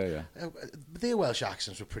you know what? Yeah. Their Welsh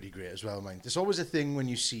accents were pretty great as well, man. There's always a thing when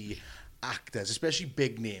you see actors, especially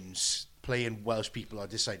big names, playing Welsh people or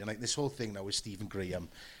deciding. Like this whole thing now with Stephen Graham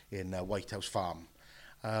in White House Farm.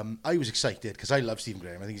 I was excited because I love Stephen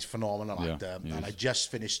Graham. I think he's a phenomenal actor. And I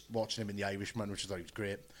just finished watching him in The Irishman, which I thought was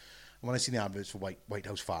great. And when I seen the adverts for White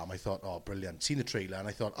House Farm, I thought, oh, brilliant. Seen the trailer, and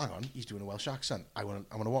I thought, hang on, he's doing a Welsh accent. I want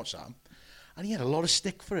to watch that. And he had a lot of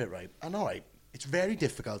stick for it, right? And all right, it's very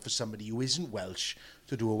difficult for somebody who isn't Welsh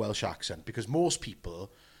to do a Welsh accent because most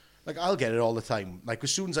people, like I'll get it all the time. Like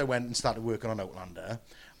as soon as I went and started working on Outlander,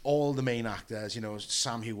 all the main actors,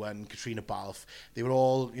 Sam Heughan, Katrina Balfe, they were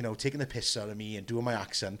all, taking the piss out of me and doing my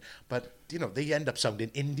accent. But, they end up sounding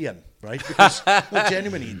Indian, right? Because,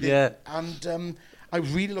 genuinely. And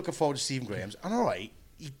I'm really looking forward to Stephen Graham's. And all right,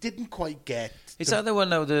 he didn't quite get... Is that the one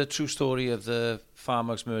now, the true story of the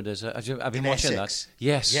farmhouse murders? Have you been watching Essex? That?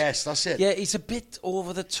 Yes. Yes, that's it. Yeah, he's a bit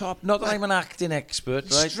over the top. Not that I'm an acting expert,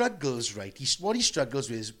 right? He struggles, right? What he struggles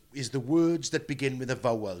with is the words that begin with a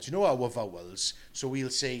vowel. Do you know our vowels? So we'll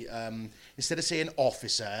say, instead of saying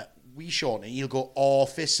officer, he'll go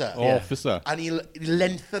officer. Officer. And he'll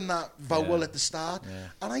lengthen that vowel at the start. Yeah.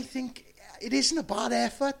 And I think it isn't a bad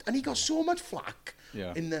effort. And he got so much flack.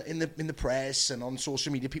 Yeah. In the press and on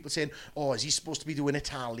social media, people saying, "Oh, is he supposed to be doing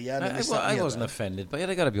Italian?" I wasn't offended, but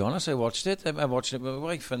I got to be honest. I watched it. I watched it with my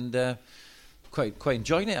wife, and quite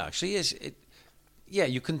enjoying it. Actually, yeah,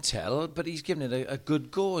 you can tell, but he's giving it a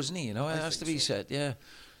good go, isn't he? It has to be said.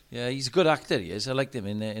 Yeah, he's a good actor. He is. I liked him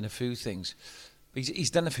in a few things. He's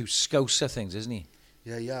done a few Scouser things, isn't he?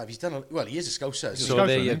 Yeah. He's done. He is a Scouser. So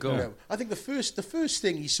there you go. Yeah. I think the first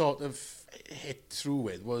thing he sort of hit through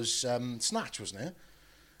with was Snatch, wasn't it?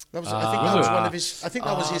 That was, I think that was one of his. I think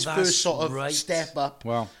that was his first sort of step up.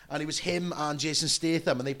 Wow! And it was him and Jason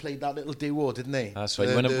Statham, and they played that little duo, didn't they? That's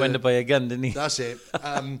right. Went to buy a gun, didn't he? That's it.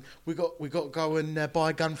 We got go and buy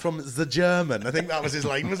a gun from the German. I think that was his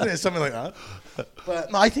line, wasn't it? Something like that.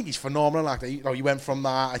 But no, I think he's a phenomenal actor. He went from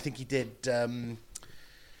that. I think he did.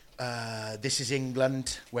 This Is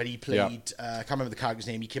England, where he played. I can't remember the character's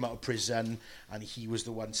name. He came out of prison, and he was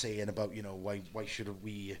the one saying about why shouldn't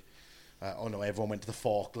we. Everyone went to the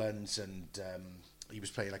Falklands, and he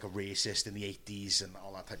was playing like a racist in the 80s and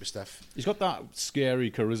all that type of stuff. He's got that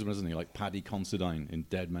scary charisma, isn't he? Like Paddy Considine in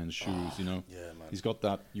Dead Man's Shoes, Yeah, man. He's got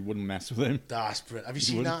that. You wouldn't mess with him. That's brilliant. Have you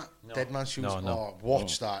seen that? No. Dead Man's Shoes? No.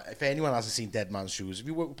 Watch that. If anyone hasn't seen Dead Man's Shoes, have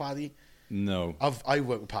you worked with Paddy? No. I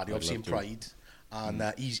worked with Paddy, obviously, in Pride.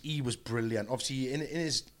 And he was brilliant. Obviously,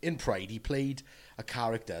 in Pride, he played a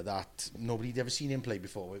character that nobody'd ever seen him play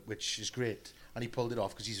before, which is great. And he pulled it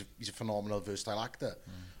off because he's a phenomenal, versatile actor.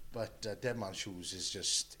 But Dead Man's Shoes is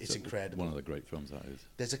just, it's incredible. One of the great films that is.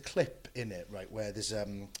 There's a clip in it, right, where there's a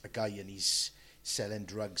guy and he's selling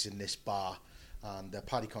drugs in this bar, and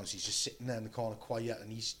Paddy Considine just sitting there in the corner quiet,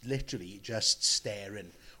 and he's literally just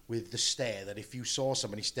staring with the stare that if you saw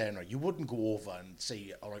somebody staring at you wouldn't go over and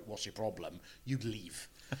say, all right, what's your problem? You'd leave.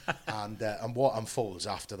 and what unfolds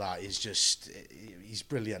after that is just, he's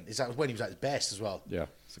brilliant. Is that when he was at his best as well? Yeah,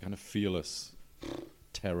 it's a kind of fearless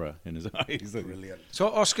terror in his eyes. Brilliant. So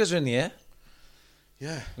Oscars are in the air.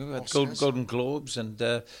 Yeah. We've had Oscars. Golden Globes, and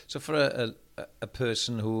so for a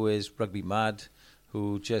person who is rugby mad,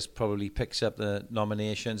 who just probably picks up the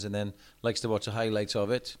nominations and then likes to watch the highlights of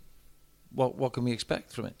it, what can we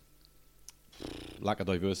expect from it? Lack of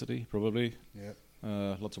diversity, probably.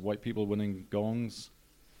 Yeah. Lots of white people winning gongs.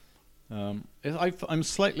 I'm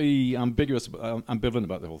slightly ambivalent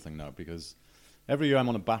about the whole thing now, because every year I'm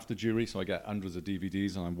on a BAFTA jury, so I get hundreds of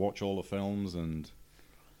DVDs and I watch all the films, and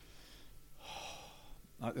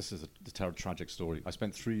this is a tragic story. I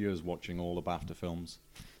spent 3 years watching all the BAFTA films,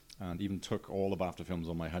 and even took all the BAFTA films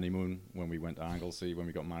on my honeymoon when we went to Anglesey, when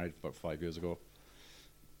we got married about 5 years ago.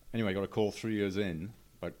 Anyway, I got a call 3 years in,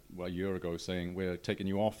 about a year ago, saying, we're taking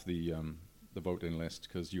you off the vote-in list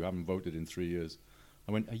because you haven't voted in 3 years.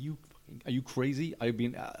 I went, are you crazy?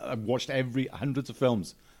 I've watched hundreds of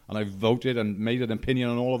films, and I've voted and made an opinion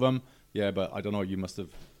on all of them. Yeah, but I don't know, you must have...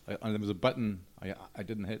 and there was a button I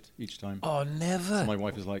didn't hit each time. Oh, never. So my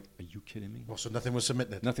wife was like, are you kidding me? Well, so nothing was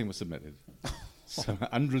submitted? Nothing was submitted. So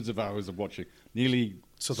hundreds of hours of watching. Nearly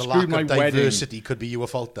So the screwed lack of my diversity wedding. could be your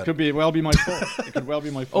fault then? Could well be my fault. It could well be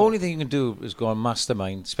my fault. Only thing you can do is go on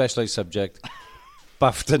Mastermind, specialised subject,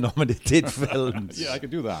 BAFTA-nominated films. Yeah, I could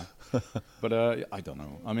do that. But I don't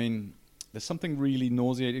know. I mean, there's something really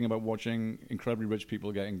nauseating about watching incredibly rich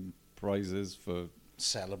people getting prizes for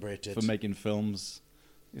Celebrated. making films.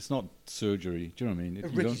 It's not surgery. Do you know what I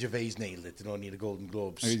mean? Ricky Gervais nailed it to not need a Golden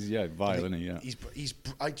Globes. He's vile, isn't he? Yeah.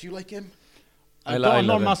 Do you like him? I'm love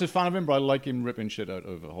not a him. massive fan of him, but I like him ripping shit out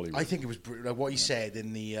of Hollywood. I think it was what he said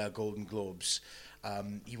in the Golden Globes.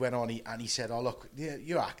 He went on and he said, "Oh look,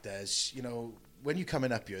 you're actors. You know, when you're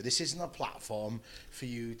coming up here, this isn't a platform for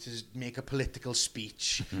you to make a political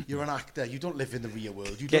speech. You're an actor. You don't live in the real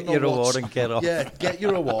world. You Get don't know your what's- award and get off." Yeah, get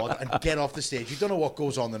your award and get off the stage. You don't know what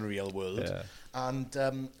goes on in the real world." Yeah. And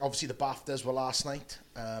obviously the BAFTAs were last night,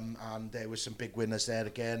 and there were some big winners there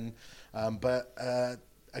again. But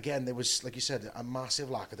again, there was, like you said, a massive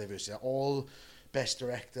lack of diversity. All best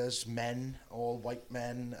directors, men, all white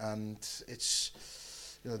men, and it's...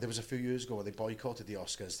 You know, there was a few years ago where they boycotted the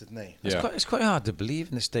Oscars, didn't they? Yeah. It's quite hard to believe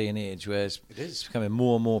in this day and age where It is. it's becoming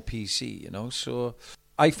more and more PC, you know. So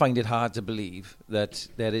I find it hard to believe that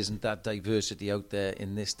there isn't that diversity out there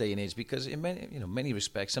in this day and age, because in many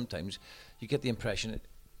respects, sometimes you get the impression that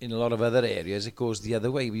in a lot of other areas it goes the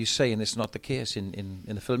other way. You're saying it's not the case in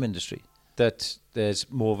the film industry, that there's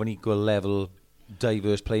more of an equal level,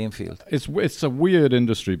 diverse playing field. It's a weird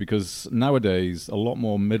industry, because nowadays a lot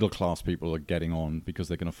more middle class people are getting on because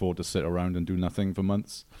they can afford to sit around and do nothing for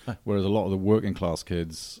months, whereas a lot of the working class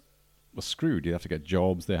kids are screwed. You have to get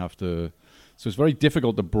jobs. So it's very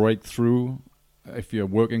difficult to break through if you're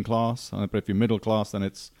working class. But if you're middle class, then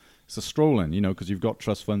it's a stroll in, because you've got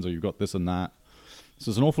trust funds or you've got this and that. So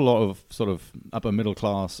there's an awful lot of sort of upper middle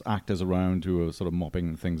class actors around who are sort of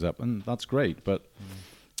mopping things up, and that's great. But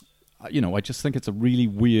I just think it's a really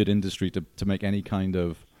weird industry to make any kind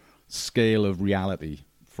of scale of reality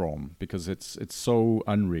from, because it's so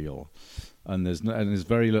unreal, and there's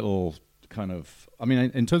very little kind of. I mean,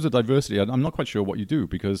 in terms of diversity, I'm not quite sure what you do,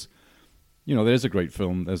 because there's a great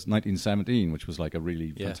film. There's 1917, which was like a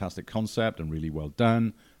really fantastic concept and really well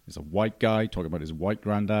done. There's a white guy talking about his white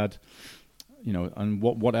granddad. And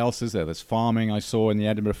what else is there? There's farming. I saw in the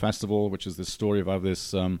Edinburgh Festival, which is this story about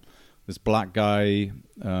this black guy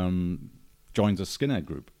joins a skinhead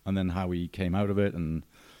group, and then how he came out of it.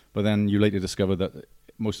 But then you later discover that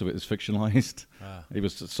most of it is fictionalized. It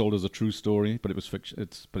was sold as a true story, but it's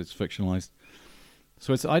fictionalized.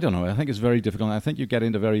 So I don't know. I think it's very difficult. I think you get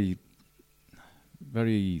into very,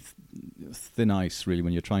 very thin ice, really,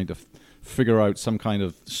 when you're trying to figure out some kind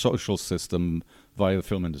of social system via the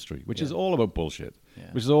film industry, which is all about bullshit.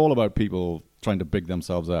 Which is all about people trying to big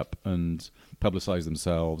themselves up and publicize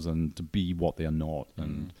themselves and to be what they are not.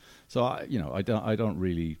 And so I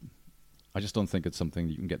just don't think it's something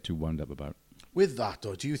you can get too wound up about. With that,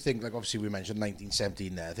 though, do you think, like obviously we mentioned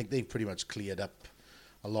 1917 there, I think they've pretty much cleared up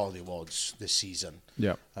a lot of the awards this season.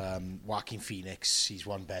 Yeah. Joaquin Phoenix, he's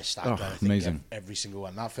won Best Actor. I think amazing. Every single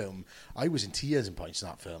one. That film, I was in tears in points in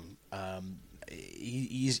that film.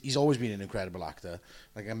 He's always been an incredible actor.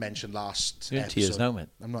 Like I mentioned last You're in episode. tears now, man.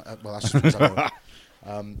 I'm not. Well, that's just because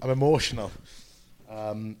I'm emotional.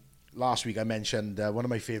 Last week I mentioned one of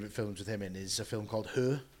my favourite films with him in is a film called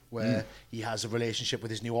Her. where he has a relationship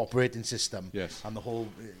with his new operating system. Yes. And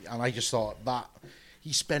and I just thought that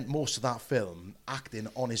he spent most of that film acting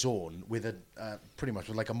on his own with pretty much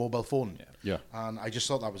with like a mobile phone. Yeah. And I just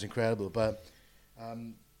thought that was incredible. But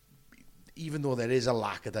even though there is a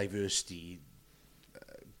lack of diversity,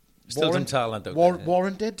 Still some talent out there.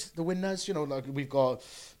 Warranted the winners. You know, like we've got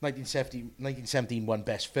 1917 won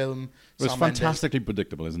Best Film. It was Sam fantastically Mendes,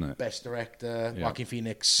 predictable, isn't it? Best Director. Yeah. Joaquin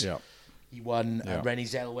Phoenix. Yeah. He won. Yeah. Renée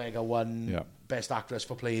Zellweger won Yeah. Best Actress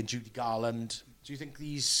for playing Judy Garland. Do you think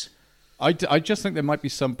these... I just think there might be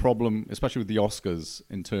some problem, especially with the Oscars,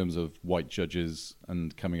 in terms of white judges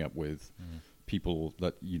and coming up with people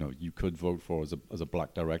that you could vote for as a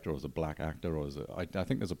black director or as a black actor or I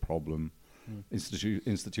think there's a problem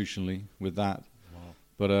institutionally with that. Wow.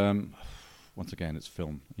 But once again, it's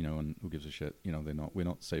film, and who gives a shit? We're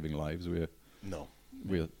not saving lives. We're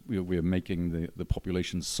making the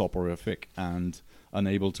population soporific and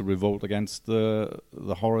unable to revolt against the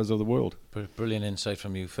horrors of the world. Brilliant insight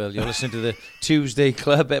from you, Phil. You're listening to the Tuesday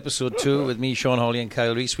Club, episode 2, with me, Sean Hawley, and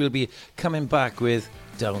Kyle Reese. We'll be coming back with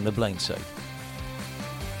Down the Blind Side.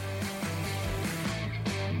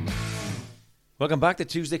 Welcome back to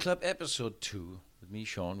Tuesday Club, episode 2, with me,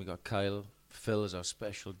 Sean. We got Kyle, Phil as our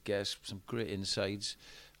special guest. Some great insights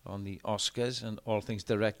on the Oscars and all things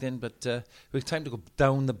directing. But we've time to go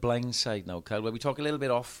down the blind side now, Kyle, where we talk a little bit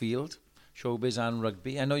off-field, showbiz and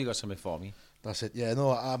rugby. I know you got something for me. That's it. Yeah,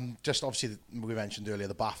 no, just obviously we mentioned earlier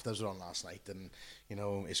the BAFTAs were on last night, and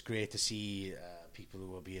it's great to see people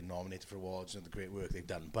who are being nominated for awards and the great work they've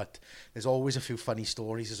done. But there's always a few funny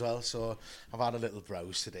stories as well. So I've had a little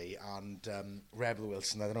browse today, and Rebel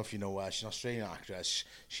Wilson, I don't know if you know her, she's an Australian actress.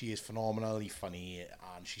 She is phenomenally funny,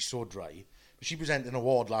 and she's so dry. But she presented an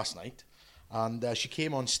award last night, and she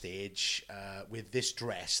came on stage with this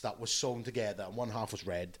dress that was sewn together, and one half was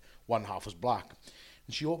red, one half was black.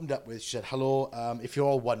 And she opened up she said, hello, if you're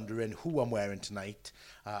all wondering who I'm wearing tonight,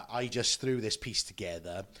 I just threw this piece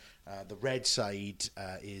together. The red side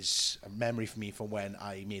is a memory for me from when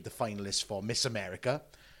I made the finalists for Miss America.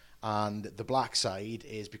 And the black side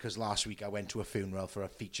is because last week I went to a funeral for a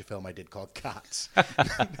feature film I did called Cats.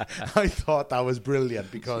 I thought that was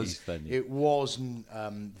brilliant because it wasn't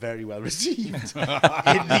very well received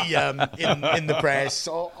in the press.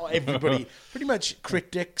 Everybody, pretty much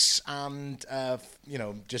critics and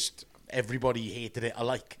just everybody hated it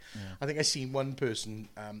alike. Yeah. I think I seen one person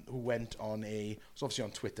who went on it's obviously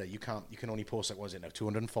on Twitter. You can only post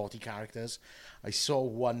 240 characters. I saw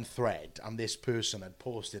one thread, and this person had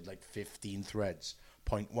posted 15 threads,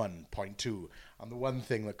 point 1, point 2. And the one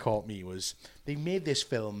thing that caught me was they made this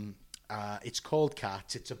film. It's called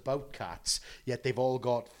Cats. It's about cats. Yet they've all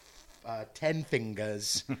got 10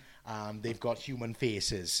 fingers. They've got human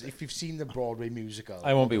faces. If you've seen the Broadway musical,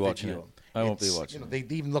 I won't be watching it. I won't be watching. They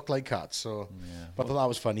even look like cats. So, yeah. But I thought that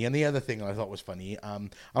was funny. And the other thing I thought was funny, I'm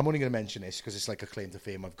only going to mention this because it's like a claim to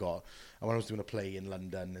fame I've got. And when I was doing a play in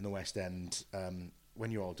London in the West End,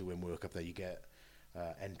 when you're all doing work up there, you get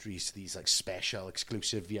entries to these special,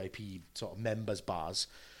 exclusive VIP sort of members bars.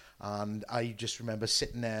 And I just remember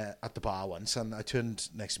sitting there at the bar once, and I turned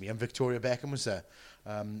next to me, and Victoria Beckham was there.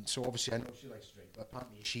 So obviously I know she likes to drink, but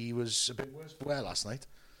apparently she was a bit worse for wear last night.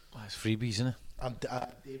 Oh, it's freebies, isn't it? And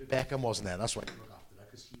David Beckham wasn't there. That's why he looked after her,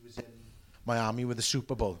 because he was in Miami with the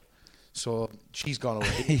Super Bowl. So she's gone away.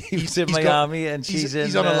 he's in Miami, and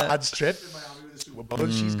she's on a lad's trip in Miami with the Super Bowl.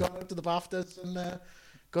 And she's gone up to the BAFTAs and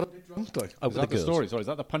got a bit drunk. Is that the story? Sorry, is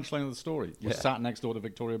that the punchline of the story? You sat next door to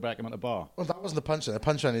Victoria Beckham at the bar. Well, that wasn't the punchline. The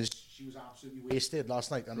punchline is she was absolutely wasted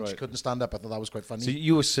last night, and she couldn't stand up. I thought that was quite funny. So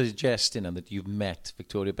you were suggesting that you've met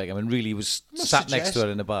Victoria Beckham and really was sat next to her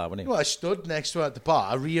in the bar, wasn't he? Well, I stood next to her at the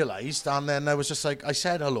bar, I realised, and then I was just I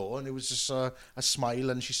said hello, and it was just a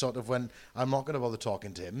smile, and she sort of went, I'm not going to bother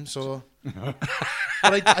talking to him, so...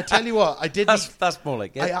 But I tell you what, I did... That's more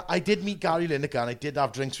like it. I did meet Gary Lineker, and I did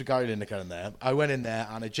have drinks with Gary Lineker in there. I went in there,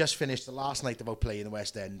 and I just finished the last night of our play in the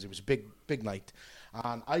West End. It was a big night.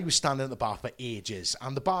 And I was standing at the bar for ages.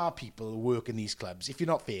 And the bar people who work in these clubs, if you're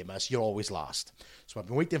not famous, you're always last. So I've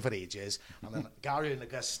been waiting for ages. And then Gary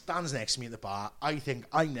Lineker stands next to me at the bar. I think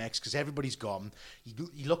I'm next because everybody's gone.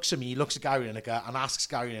 He looks at me, looks at Gary Lineker, and asks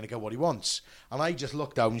Gary Lineker what he wants. And I just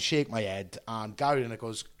look down and shake my head. And Gary Lineker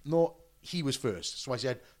goes, no, he was first. So I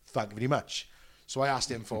said, thank you very much. So I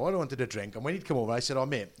asked him for what I wanted a drink, and when he'd come over, I said, oh,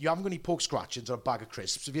 mate, you haven't got any pork scratchings or a bag of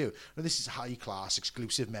crisps, have you? No, this is high-class,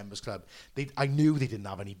 exclusive members club. I knew they didn't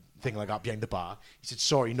have anything like that behind the bar. He said,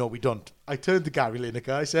 sorry, no, we don't. I turned to Gary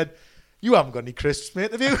Lineker, I said, You haven't got any crisps,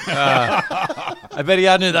 mate, have you? I bet he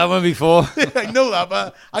hadn't heard that one before. I know that,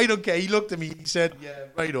 but I don't care. He looked at me, he said, yeah,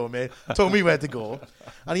 right on, mate. Told me where to go.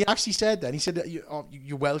 And he actually said then, he said,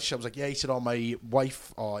 you're Welsh. I was like, yeah. He said, my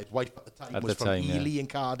wife, or his wife at the time, was from Ely in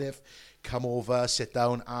Cardiff. Come over, sit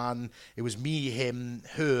down, and it was me, him,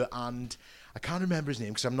 her, and I can't remember his name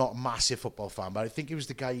because I'm not a massive football fan, but I think it was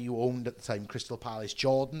the guy you owned at the time, Crystal Palace,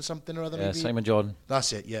 Jordan something or other. Yeah, maybe? Simon Jordan.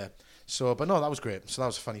 That's it, yeah. So, but no, that was great. So that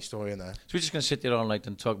was a funny story in there. So we're just going to sit there all night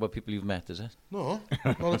and talk about people you've met, is it? No,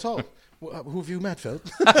 not at all. Who have you met, Phil?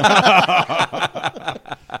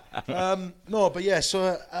 No, but yeah,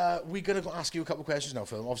 so we're going to ask you a couple of questions now,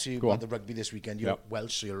 Phil. Obviously, you had the rugby this weekend. You're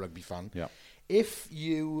Welsh, so you're a rugby fan. Yeah. If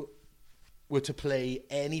you were to play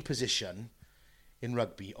any position in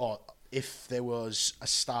rugby, or if there was a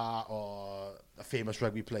star or a famous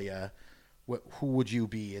rugby player, who would you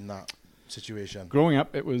be in that situation? Growing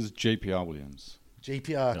up, it was JPR Williams.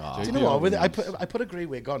 JPR. Do you know what? I put a grey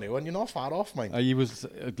wig on you, and you're not far off, mate. He was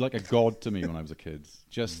like a god to me when I was a kid.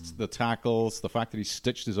 Just the tackles, the fact that he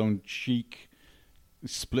stitched his own cheek, he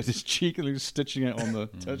split his cheek and he was stitching it on the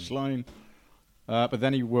touchline. But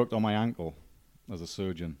then he worked on my ankle as a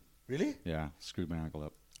surgeon. Really? Yeah, screwed my ankle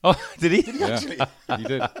up. Oh, did he? Did he actually? He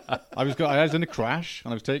did. I was in a crash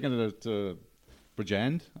and I was taken to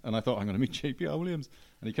Bridgend and I thought I'm going to meet JPR Williams,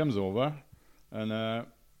 and he comes over and I'm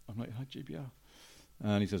like, hi JPR,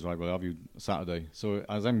 and he says, right, well, I'll have you Saturday. So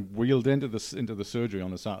as I'm wheeled into the surgery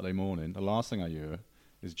on a Saturday morning, the last thing I hear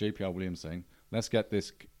is JPR Williams saying, let's get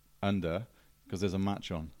this under because there's a match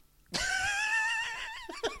on.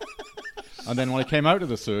 And then when I came out of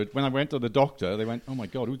the surgery, when I went to the doctor, they went, oh my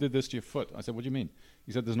God, who did this to your foot? I said, what do you mean?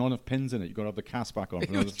 He said, there's not enough pins in it. You've got to have the cast back on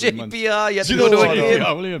for another 3 months. JPR, you had to Do you go know to what, a game.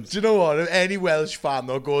 JPR Williams. Do you know what? If any Welsh fan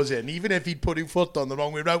though goes in, even if he'd put his foot on the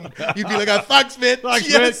wrong way round, you'd be like, oh, thanks, mate. Thanks,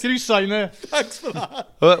 yes. mate. Can you sign there? Thanks for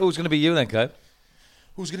that. Well, who's going to be you then, Kev?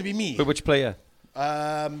 Who's going to be me? But which player?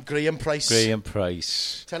 Graham Price. Graham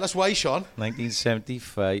Price. Tell us why, Sean.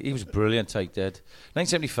 1975. He was brilliant, tight dead.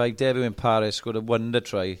 1975 debut in Paris, scored a wonder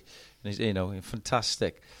try. And he's,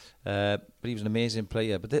 fantastic. But he was an amazing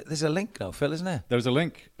player. But there's a link now, Phil, isn't there? There's a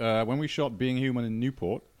link. When we shot Being Human in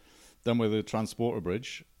Newport, done with the Transporter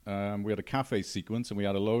Bridge, we had a cafe sequence and we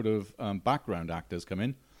had a load of background actors come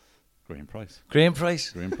in. Graham Price. Graham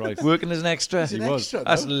Price. Working as an extra. He's an extra,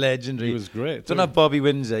 That's no? legendary. He was great. Don't have Bobby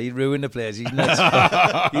Windsor. He ruined the players. He's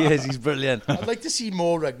nuts. He is. He's brilliant. I'd like to see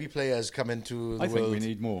more rugby players come into the I world. think we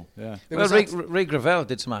need more, yeah. Well, Ray Gravel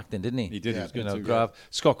did some acting, didn't he? He did. Yeah, He was good too. Grav.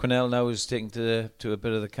 Scott Quinnell now is taking to a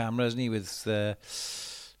bit of the camera, isn't he? With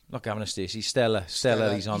not Gavin Stacey, Stella. He's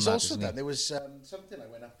on He's that, also isn't done. he? There was something I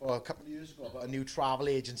went up for a couple of years ago about a new travel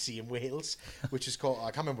agency in Wales, which is called,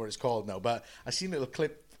 I can't remember what it's called now, but I seen a little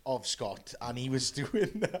clip of Scott, and he was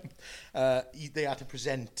doing they had to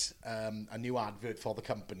present a new advert for the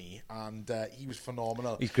company, and he was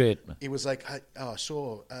phenomenal. He's great, man. He was like,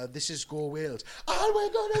 this is Go Wales, we're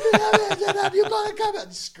going to do it, you're going to come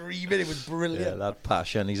and screaming. It was brilliant. Yeah, that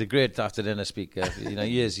passion. He's a great after-dinner speaker.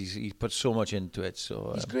 He is. He puts so much into it.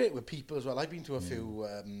 So He's great with people as well. I've been to a few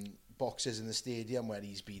boxes in the stadium where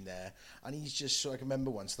he's been there, and he's just, so I can remember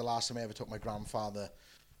once, the last time I ever took my grandfather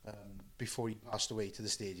before he passed away to the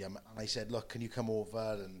stadium, and I said, look, can you come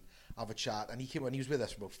over and have a chat? And he came and he was with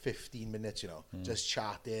us for about 15 minutes, just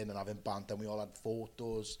chatting and having banter, and we all had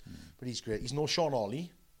photos. But he's great. He's no Sean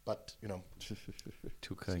Ollie, but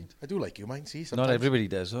too kind. I do like you, mate. See, Not everybody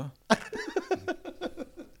does, though.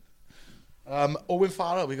 Owen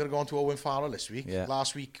Farrell, we're going to go on to Owen Farrell this week. Yeah.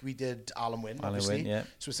 Last week we did Alan Wynne, obviously. Wynne, yeah.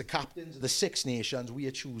 So it's the captains of the Six Nations. We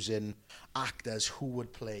are choosing actors who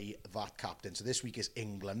would play that captain. So this week is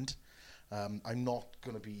England. I'm not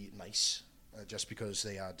going to be nice, just because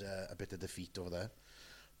they had a bit of defeat over there.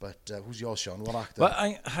 But who's yours, Sean? What actor? Well,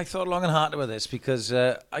 I thought long and hard about this because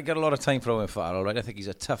I got a lot of time for Owen Farrell, right? I think he's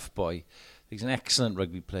a tough boy. He's an excellent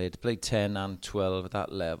rugby player. To play 10 and 12 at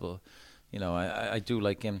that level. I do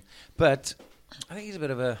like him. But I think he's a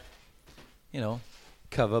bit of a,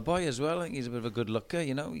 cover boy as well. I think he's a bit of a good looker,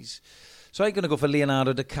 So I'm going to go for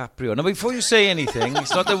Leonardo DiCaprio. Now, before you say anything,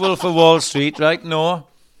 it's not the Wolf of Wall Street, right? No.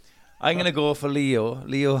 I'm going to go for Leo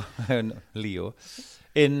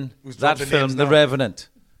in that film, The Revenant.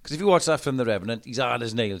 Because if you watch that film, The Revenant, he's hard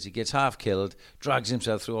as nails. He gets half killed, drags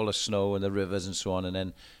himself through all the snow and the rivers and so on, and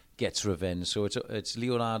then gets revenge. So it's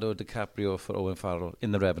Leonardo DiCaprio for Owen Farrell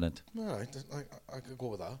in The Revenant. All right, I could go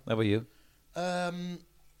with that. How about you?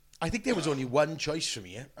 I think there was only one choice for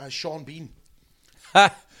me, Sean Bean.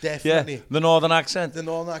 Ha! Definitely. Yeah, the northern accent. The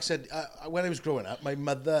northern accent. When I was growing up, my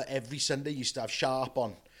mother every Sunday used to have Sharp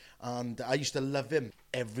on, and I used to love him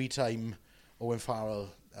every time Owen Farrell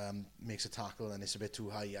makes a tackle and it's a bit too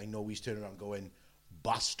high, I know he's turning around going,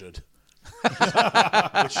 bastard.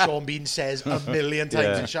 Which Sean Bean says a million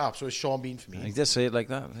times in Sharp, so it's Sean Bean for me. He does say it like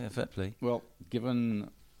that. Yeah, fair play. Well,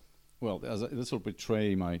 this will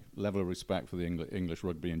betray my level of respect for the English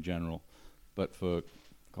rugby in general, but for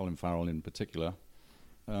Colin Farrell in particular,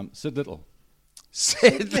 Sid Little.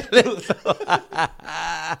 Sid Little.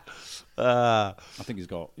 I think he's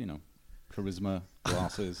got, charisma,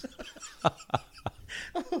 glasses.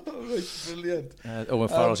 Brilliant. Owen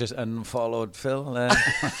Farrell's just unfollowed Phil.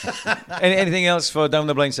 Anything else for Down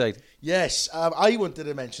the Blind Side? Yes, I wanted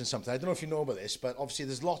to mention something. I don't know if you know about this, but obviously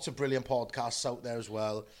there's lots of brilliant podcasts out there as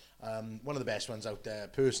well. One of the best ones out there,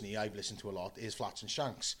 personally, I've listened to a lot, is Flats and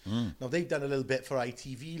Shanks. Now, they've done a little bit for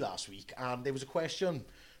ITV last week, and there was a question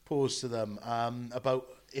posed to them about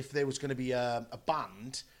if there was going to be a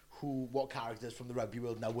band, what characters from the rugby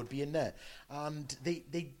world now would be in there. And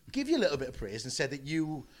they give you a little bit of praise and said that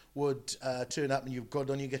you would turn up and you've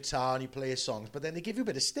got on your guitar and you play your songs, but then they give you a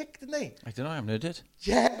bit of stick, didn't they? I don't know, I haven't heard it.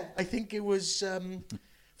 Yeah, I think it was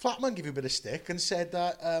Flatman gave you a bit of stick and said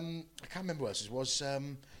that, I can't remember what else it was,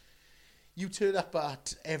 you turn up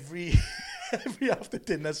at every after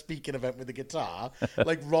dinner speaking event with the guitar,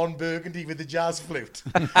 like Ron Burgundy with the jazz flute.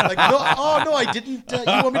 Like, no, I didn't. You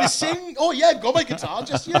want me to sing? Oh yeah, I've got my guitar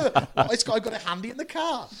just here. I've got it handy in the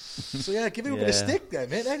car. So yeah, give him a bit of stick there,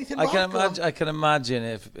 mate. Anything? I can imagine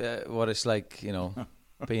if what it's like,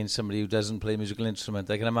 being somebody who doesn't play a musical instrument.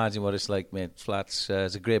 I can imagine what it's like, mate. Flats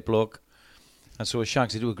is a great bloke, and so is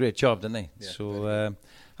Shanks. They do a great job, don't they? Yeah, so.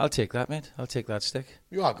 I'll take that, mate. I'll take that stick.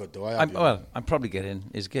 You are good, though. I'm probably getting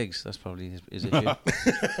his gigs. That's probably his issue.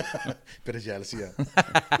 Bit of jealousy,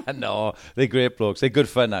 yeah. No, they're great blokes. They're good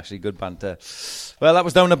fun, actually. Good banter. Well, that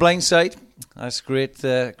was Down the Blind Side. That's great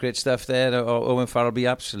stuff there. Owen Farrell will be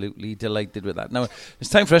absolutely delighted with that. Now, it's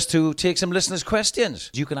time for us to take some listeners' questions.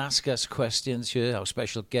 You can ask us questions here, our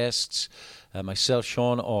special guests, myself,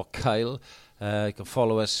 Sean, or Kyle. You can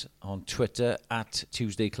follow us on Twitter at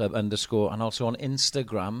 @TuesdayClub_ and also on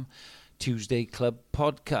Instagram, Tuesday Club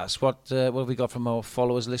Podcast. What have we got from our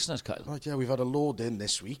followers, listeners, Kyle? Right, yeah, we've had a load in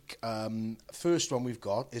this week. First one we've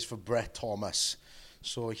got is for Brett Thomas.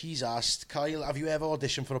 So he's asked, Kyle, have you ever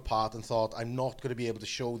auditioned for a part and thought, I'm not going to be able to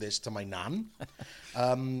show this to my nan?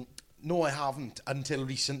 No, I haven't, until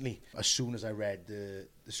recently. As soon as I read the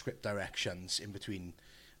script directions in between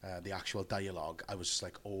the actual dialogue, I was just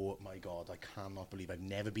like, oh my God, I cannot believe I've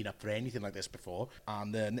never been up for anything like this before.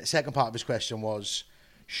 And then the second part of his question was,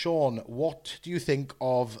 Sean, what do you think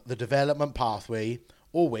of the development pathway?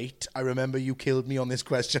 Oh wait, I remember you killed me on this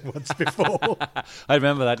question once before. I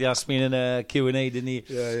remember that. He asked me in a Q&A, didn't he?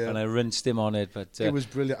 Yeah. And I rinsed him on it. But it was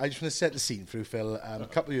brilliant. I just want to set the scene through, Phil. A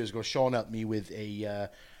couple of years ago, Sean helped me with a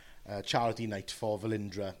charity night for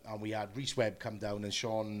Velindre, and we had Rhys Webb come down, and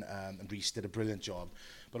Sean and Rhys did a brilliant job.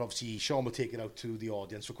 But obviously, Sean will take it out to the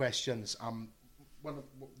audience for questions.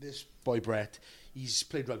 This boy, Brett, he's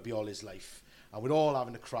played rugby all his life. And we're all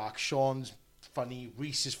having a crack. Sean's funny,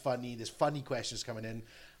 Rhys is funny, there's funny questions coming in.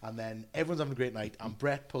 And then everyone's having a great night. And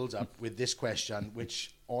Brett pulls up with this question,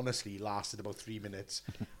 which honestly lasted about 3 minutes.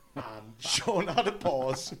 And Sean had a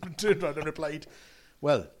pause, turned around and replied,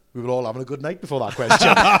 well, we were all having a good night before that question.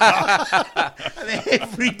 And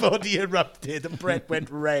everybody erupted and Brett went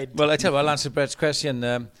red. Well, I tell you, I'll answer Brett's question.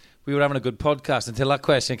 We were having a good podcast until that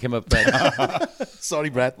question came up, Brett. Sorry,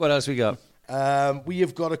 Brett. What else we got? We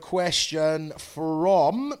have got a question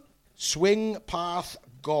from Swing Path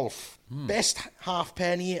Golf. Best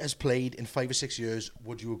halfpenny has played in 5 or 6 years.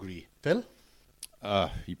 Would you agree? Phil?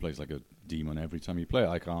 He plays like a demon every time he plays.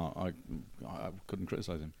 I couldn't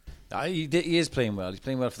criticise him. He is playing well. He's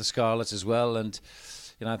playing well for the Scarlets as well. And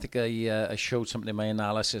I think I showed something in my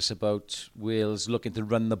analysis about Wales looking to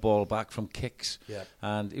run the ball back from kicks. Yeah.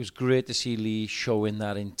 And it was great to see Lee showing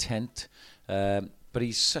that intent. But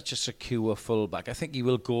he's such a secure fullback. I think he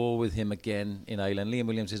will go with him again in Ireland. Liam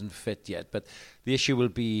Williams isn't fit yet, but the issue will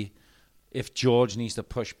be if George needs to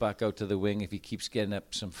push back out to the wing, if he keeps getting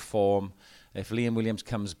up some form, if Liam Williams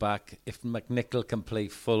comes back, if McNichol can play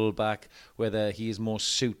fullback, whether he is more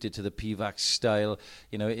suited to the Pivac style,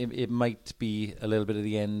 it might be a little bit of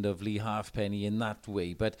the end of Lee Halfpenny in that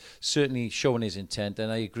way. But certainly showing his intent,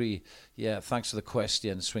 and I agree. Yeah, thanks for the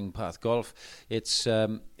question, Swing Path Golf. It's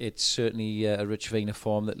certainly a rich vein of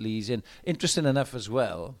form that Lee's in. Interesting enough as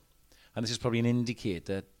well, and this is probably an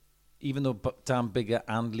indicator, even though Dan Biggar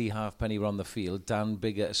and Lee Halfpenny were on the field, Dan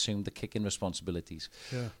Biggar assumed the kicking responsibilities.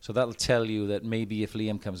 Yeah. So that'll tell you that maybe if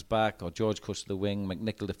Liam comes back or George goes to the wing,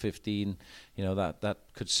 McNichol to 15, that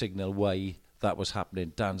could signal why that was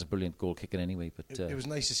happening. Dan's a brilliant goal kicking anyway. But it was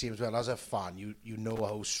nice to see him as well. As a fan, you know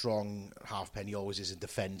how strong Halfpenny always is in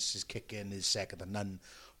defence. His kicking is second to none.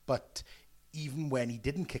 But even when he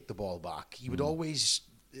didn't kick the ball back, he would always...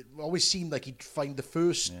 It always seemed like he'd find the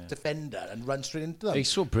first defender and run straight into them. He's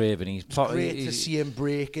so brave, and he's great to see him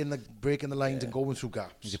breaking the lines and going through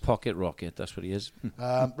gaps. He's a pocket rocket, that's what he is.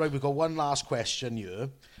 Right, we've got one last question here.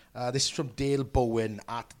 This is from Dale Bowen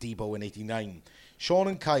at dbowen89. Sean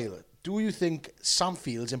and Kyle, do you think Sam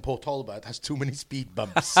Fields in Port Talbot has too many speed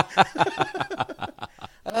bumps?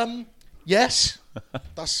 Yes,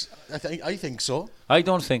 I think so. I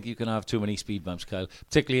don't think you can have too many speed bumps, Kyle,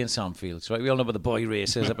 particularly in Sandfields, right? We all know about the boy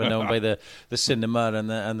races up and down by the cinema and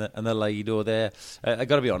the Lido there. I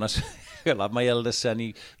got to be honest, my eldest son,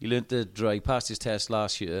 he learned to drive, passed his test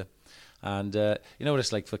last year, and you know what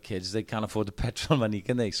it's like for kids, they can't afford the petrol money,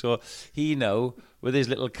 can they? So he now, with his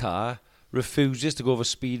little car, refuses to go over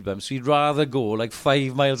speed bumps. So he'd rather go like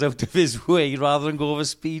 5 miles out of his way rather than go over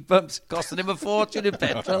speed bumps, costing him a fortune in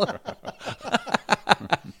petrol.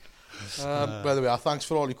 By the way, thanks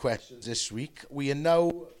for all your questions this week. We are now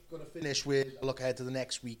going to finish with a look ahead to the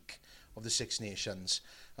next week of the Six Nations.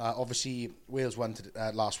 Obviously, Wales won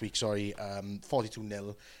last week,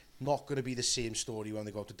 42-0. Not going to be the same story when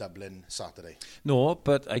they go to Dublin Saturday. No,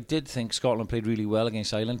 but I did think Scotland played really well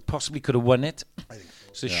against Ireland. Possibly could have won it. I think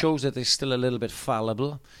so. So it shows that they're still a little bit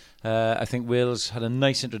fallible. I think Wales had a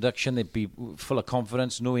nice introduction. They'd be full of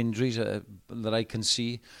confidence, no injuries that I can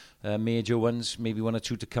see. Major ones, maybe 1 or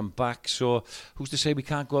 2 to come back. So who's to say we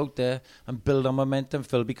can't go out there and build on momentum,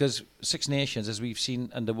 Phil? Because Six Nations, as we've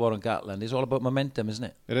seen under Warren Gatland, is all about momentum, isn't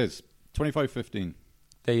it? It is. 25-15.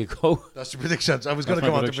 There you go. That's the predictions. I was going to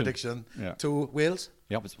come on to prediction. Yeah. To Wales?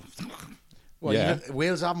 Yep. Well, Yeah.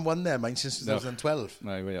 Wales haven't won their mind since 2012.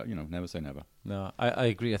 No, never say never. No, I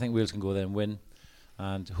agree. I think Wales can go there and win.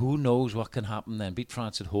 And who knows what can happen then? Beat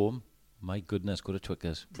France at home. My goodness, go to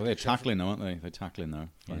Twickers. Well, they're tackling now, aren't they? They're tackling now.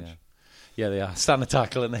 French. Yeah, they are. Stand the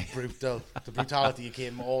tackle, aren't they? Brutal. The brutality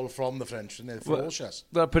came all from the French, and they're ferocious.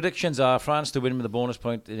 Well, predictions are France to win with a bonus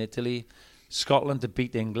point in Italy, Scotland to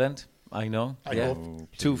beat England. I know. I hope.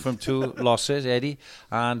 2 from 2 losses, Eddie.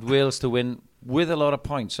 And Wales to win with a lot of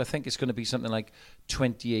points. I think it's going to be something like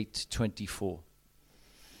 28-24.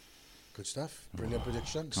 Good stuff. Brilliant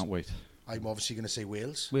predictions. Can't wait. I'm obviously going to say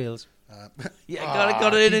Wales. Wales.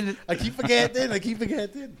 Got it in. I keep forgetting.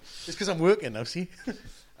 It's because I'm working now, see?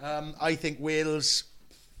 I think Wales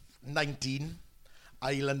 19,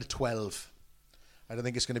 Ireland 12. I don't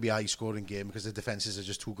think it's going to be a high-scoring game because the defences are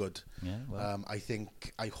just too good. Yeah, well.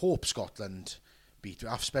 I hope Scotland beat,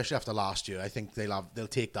 especially after last year. I think they'll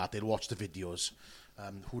take that. They'll watch the videos.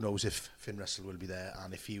 Who knows if Finn Russell will be there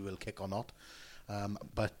and if he will kick or not.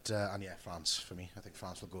 France for me. I think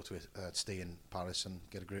France will go to stay in Paris and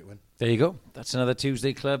get a great win. There you go. That's another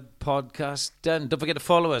Tuesday Club podcast done. Don't forget to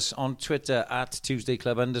follow us on Twitter at Tuesday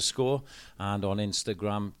Club _, and on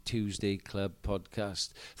Instagram, Tuesday Club Podcast.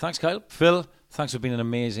 Thanks, Kyle. Phil, thanks for being an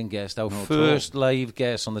amazing guest. Our first live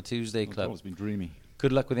guest on the Tuesday Club. It's been dreamy.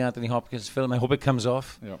 Good luck with the Anthony Hopkins film. I hope it comes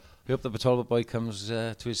off. Yeah. I hope the Talbot boy comes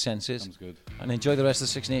to his senses. Sounds good. And enjoy the rest of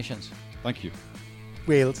the Six Nations. Thank you.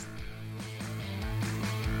 Wales.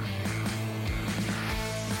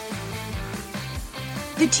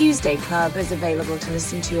 The Tuesday Club is available to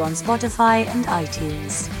listen to on Spotify and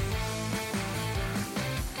iTunes.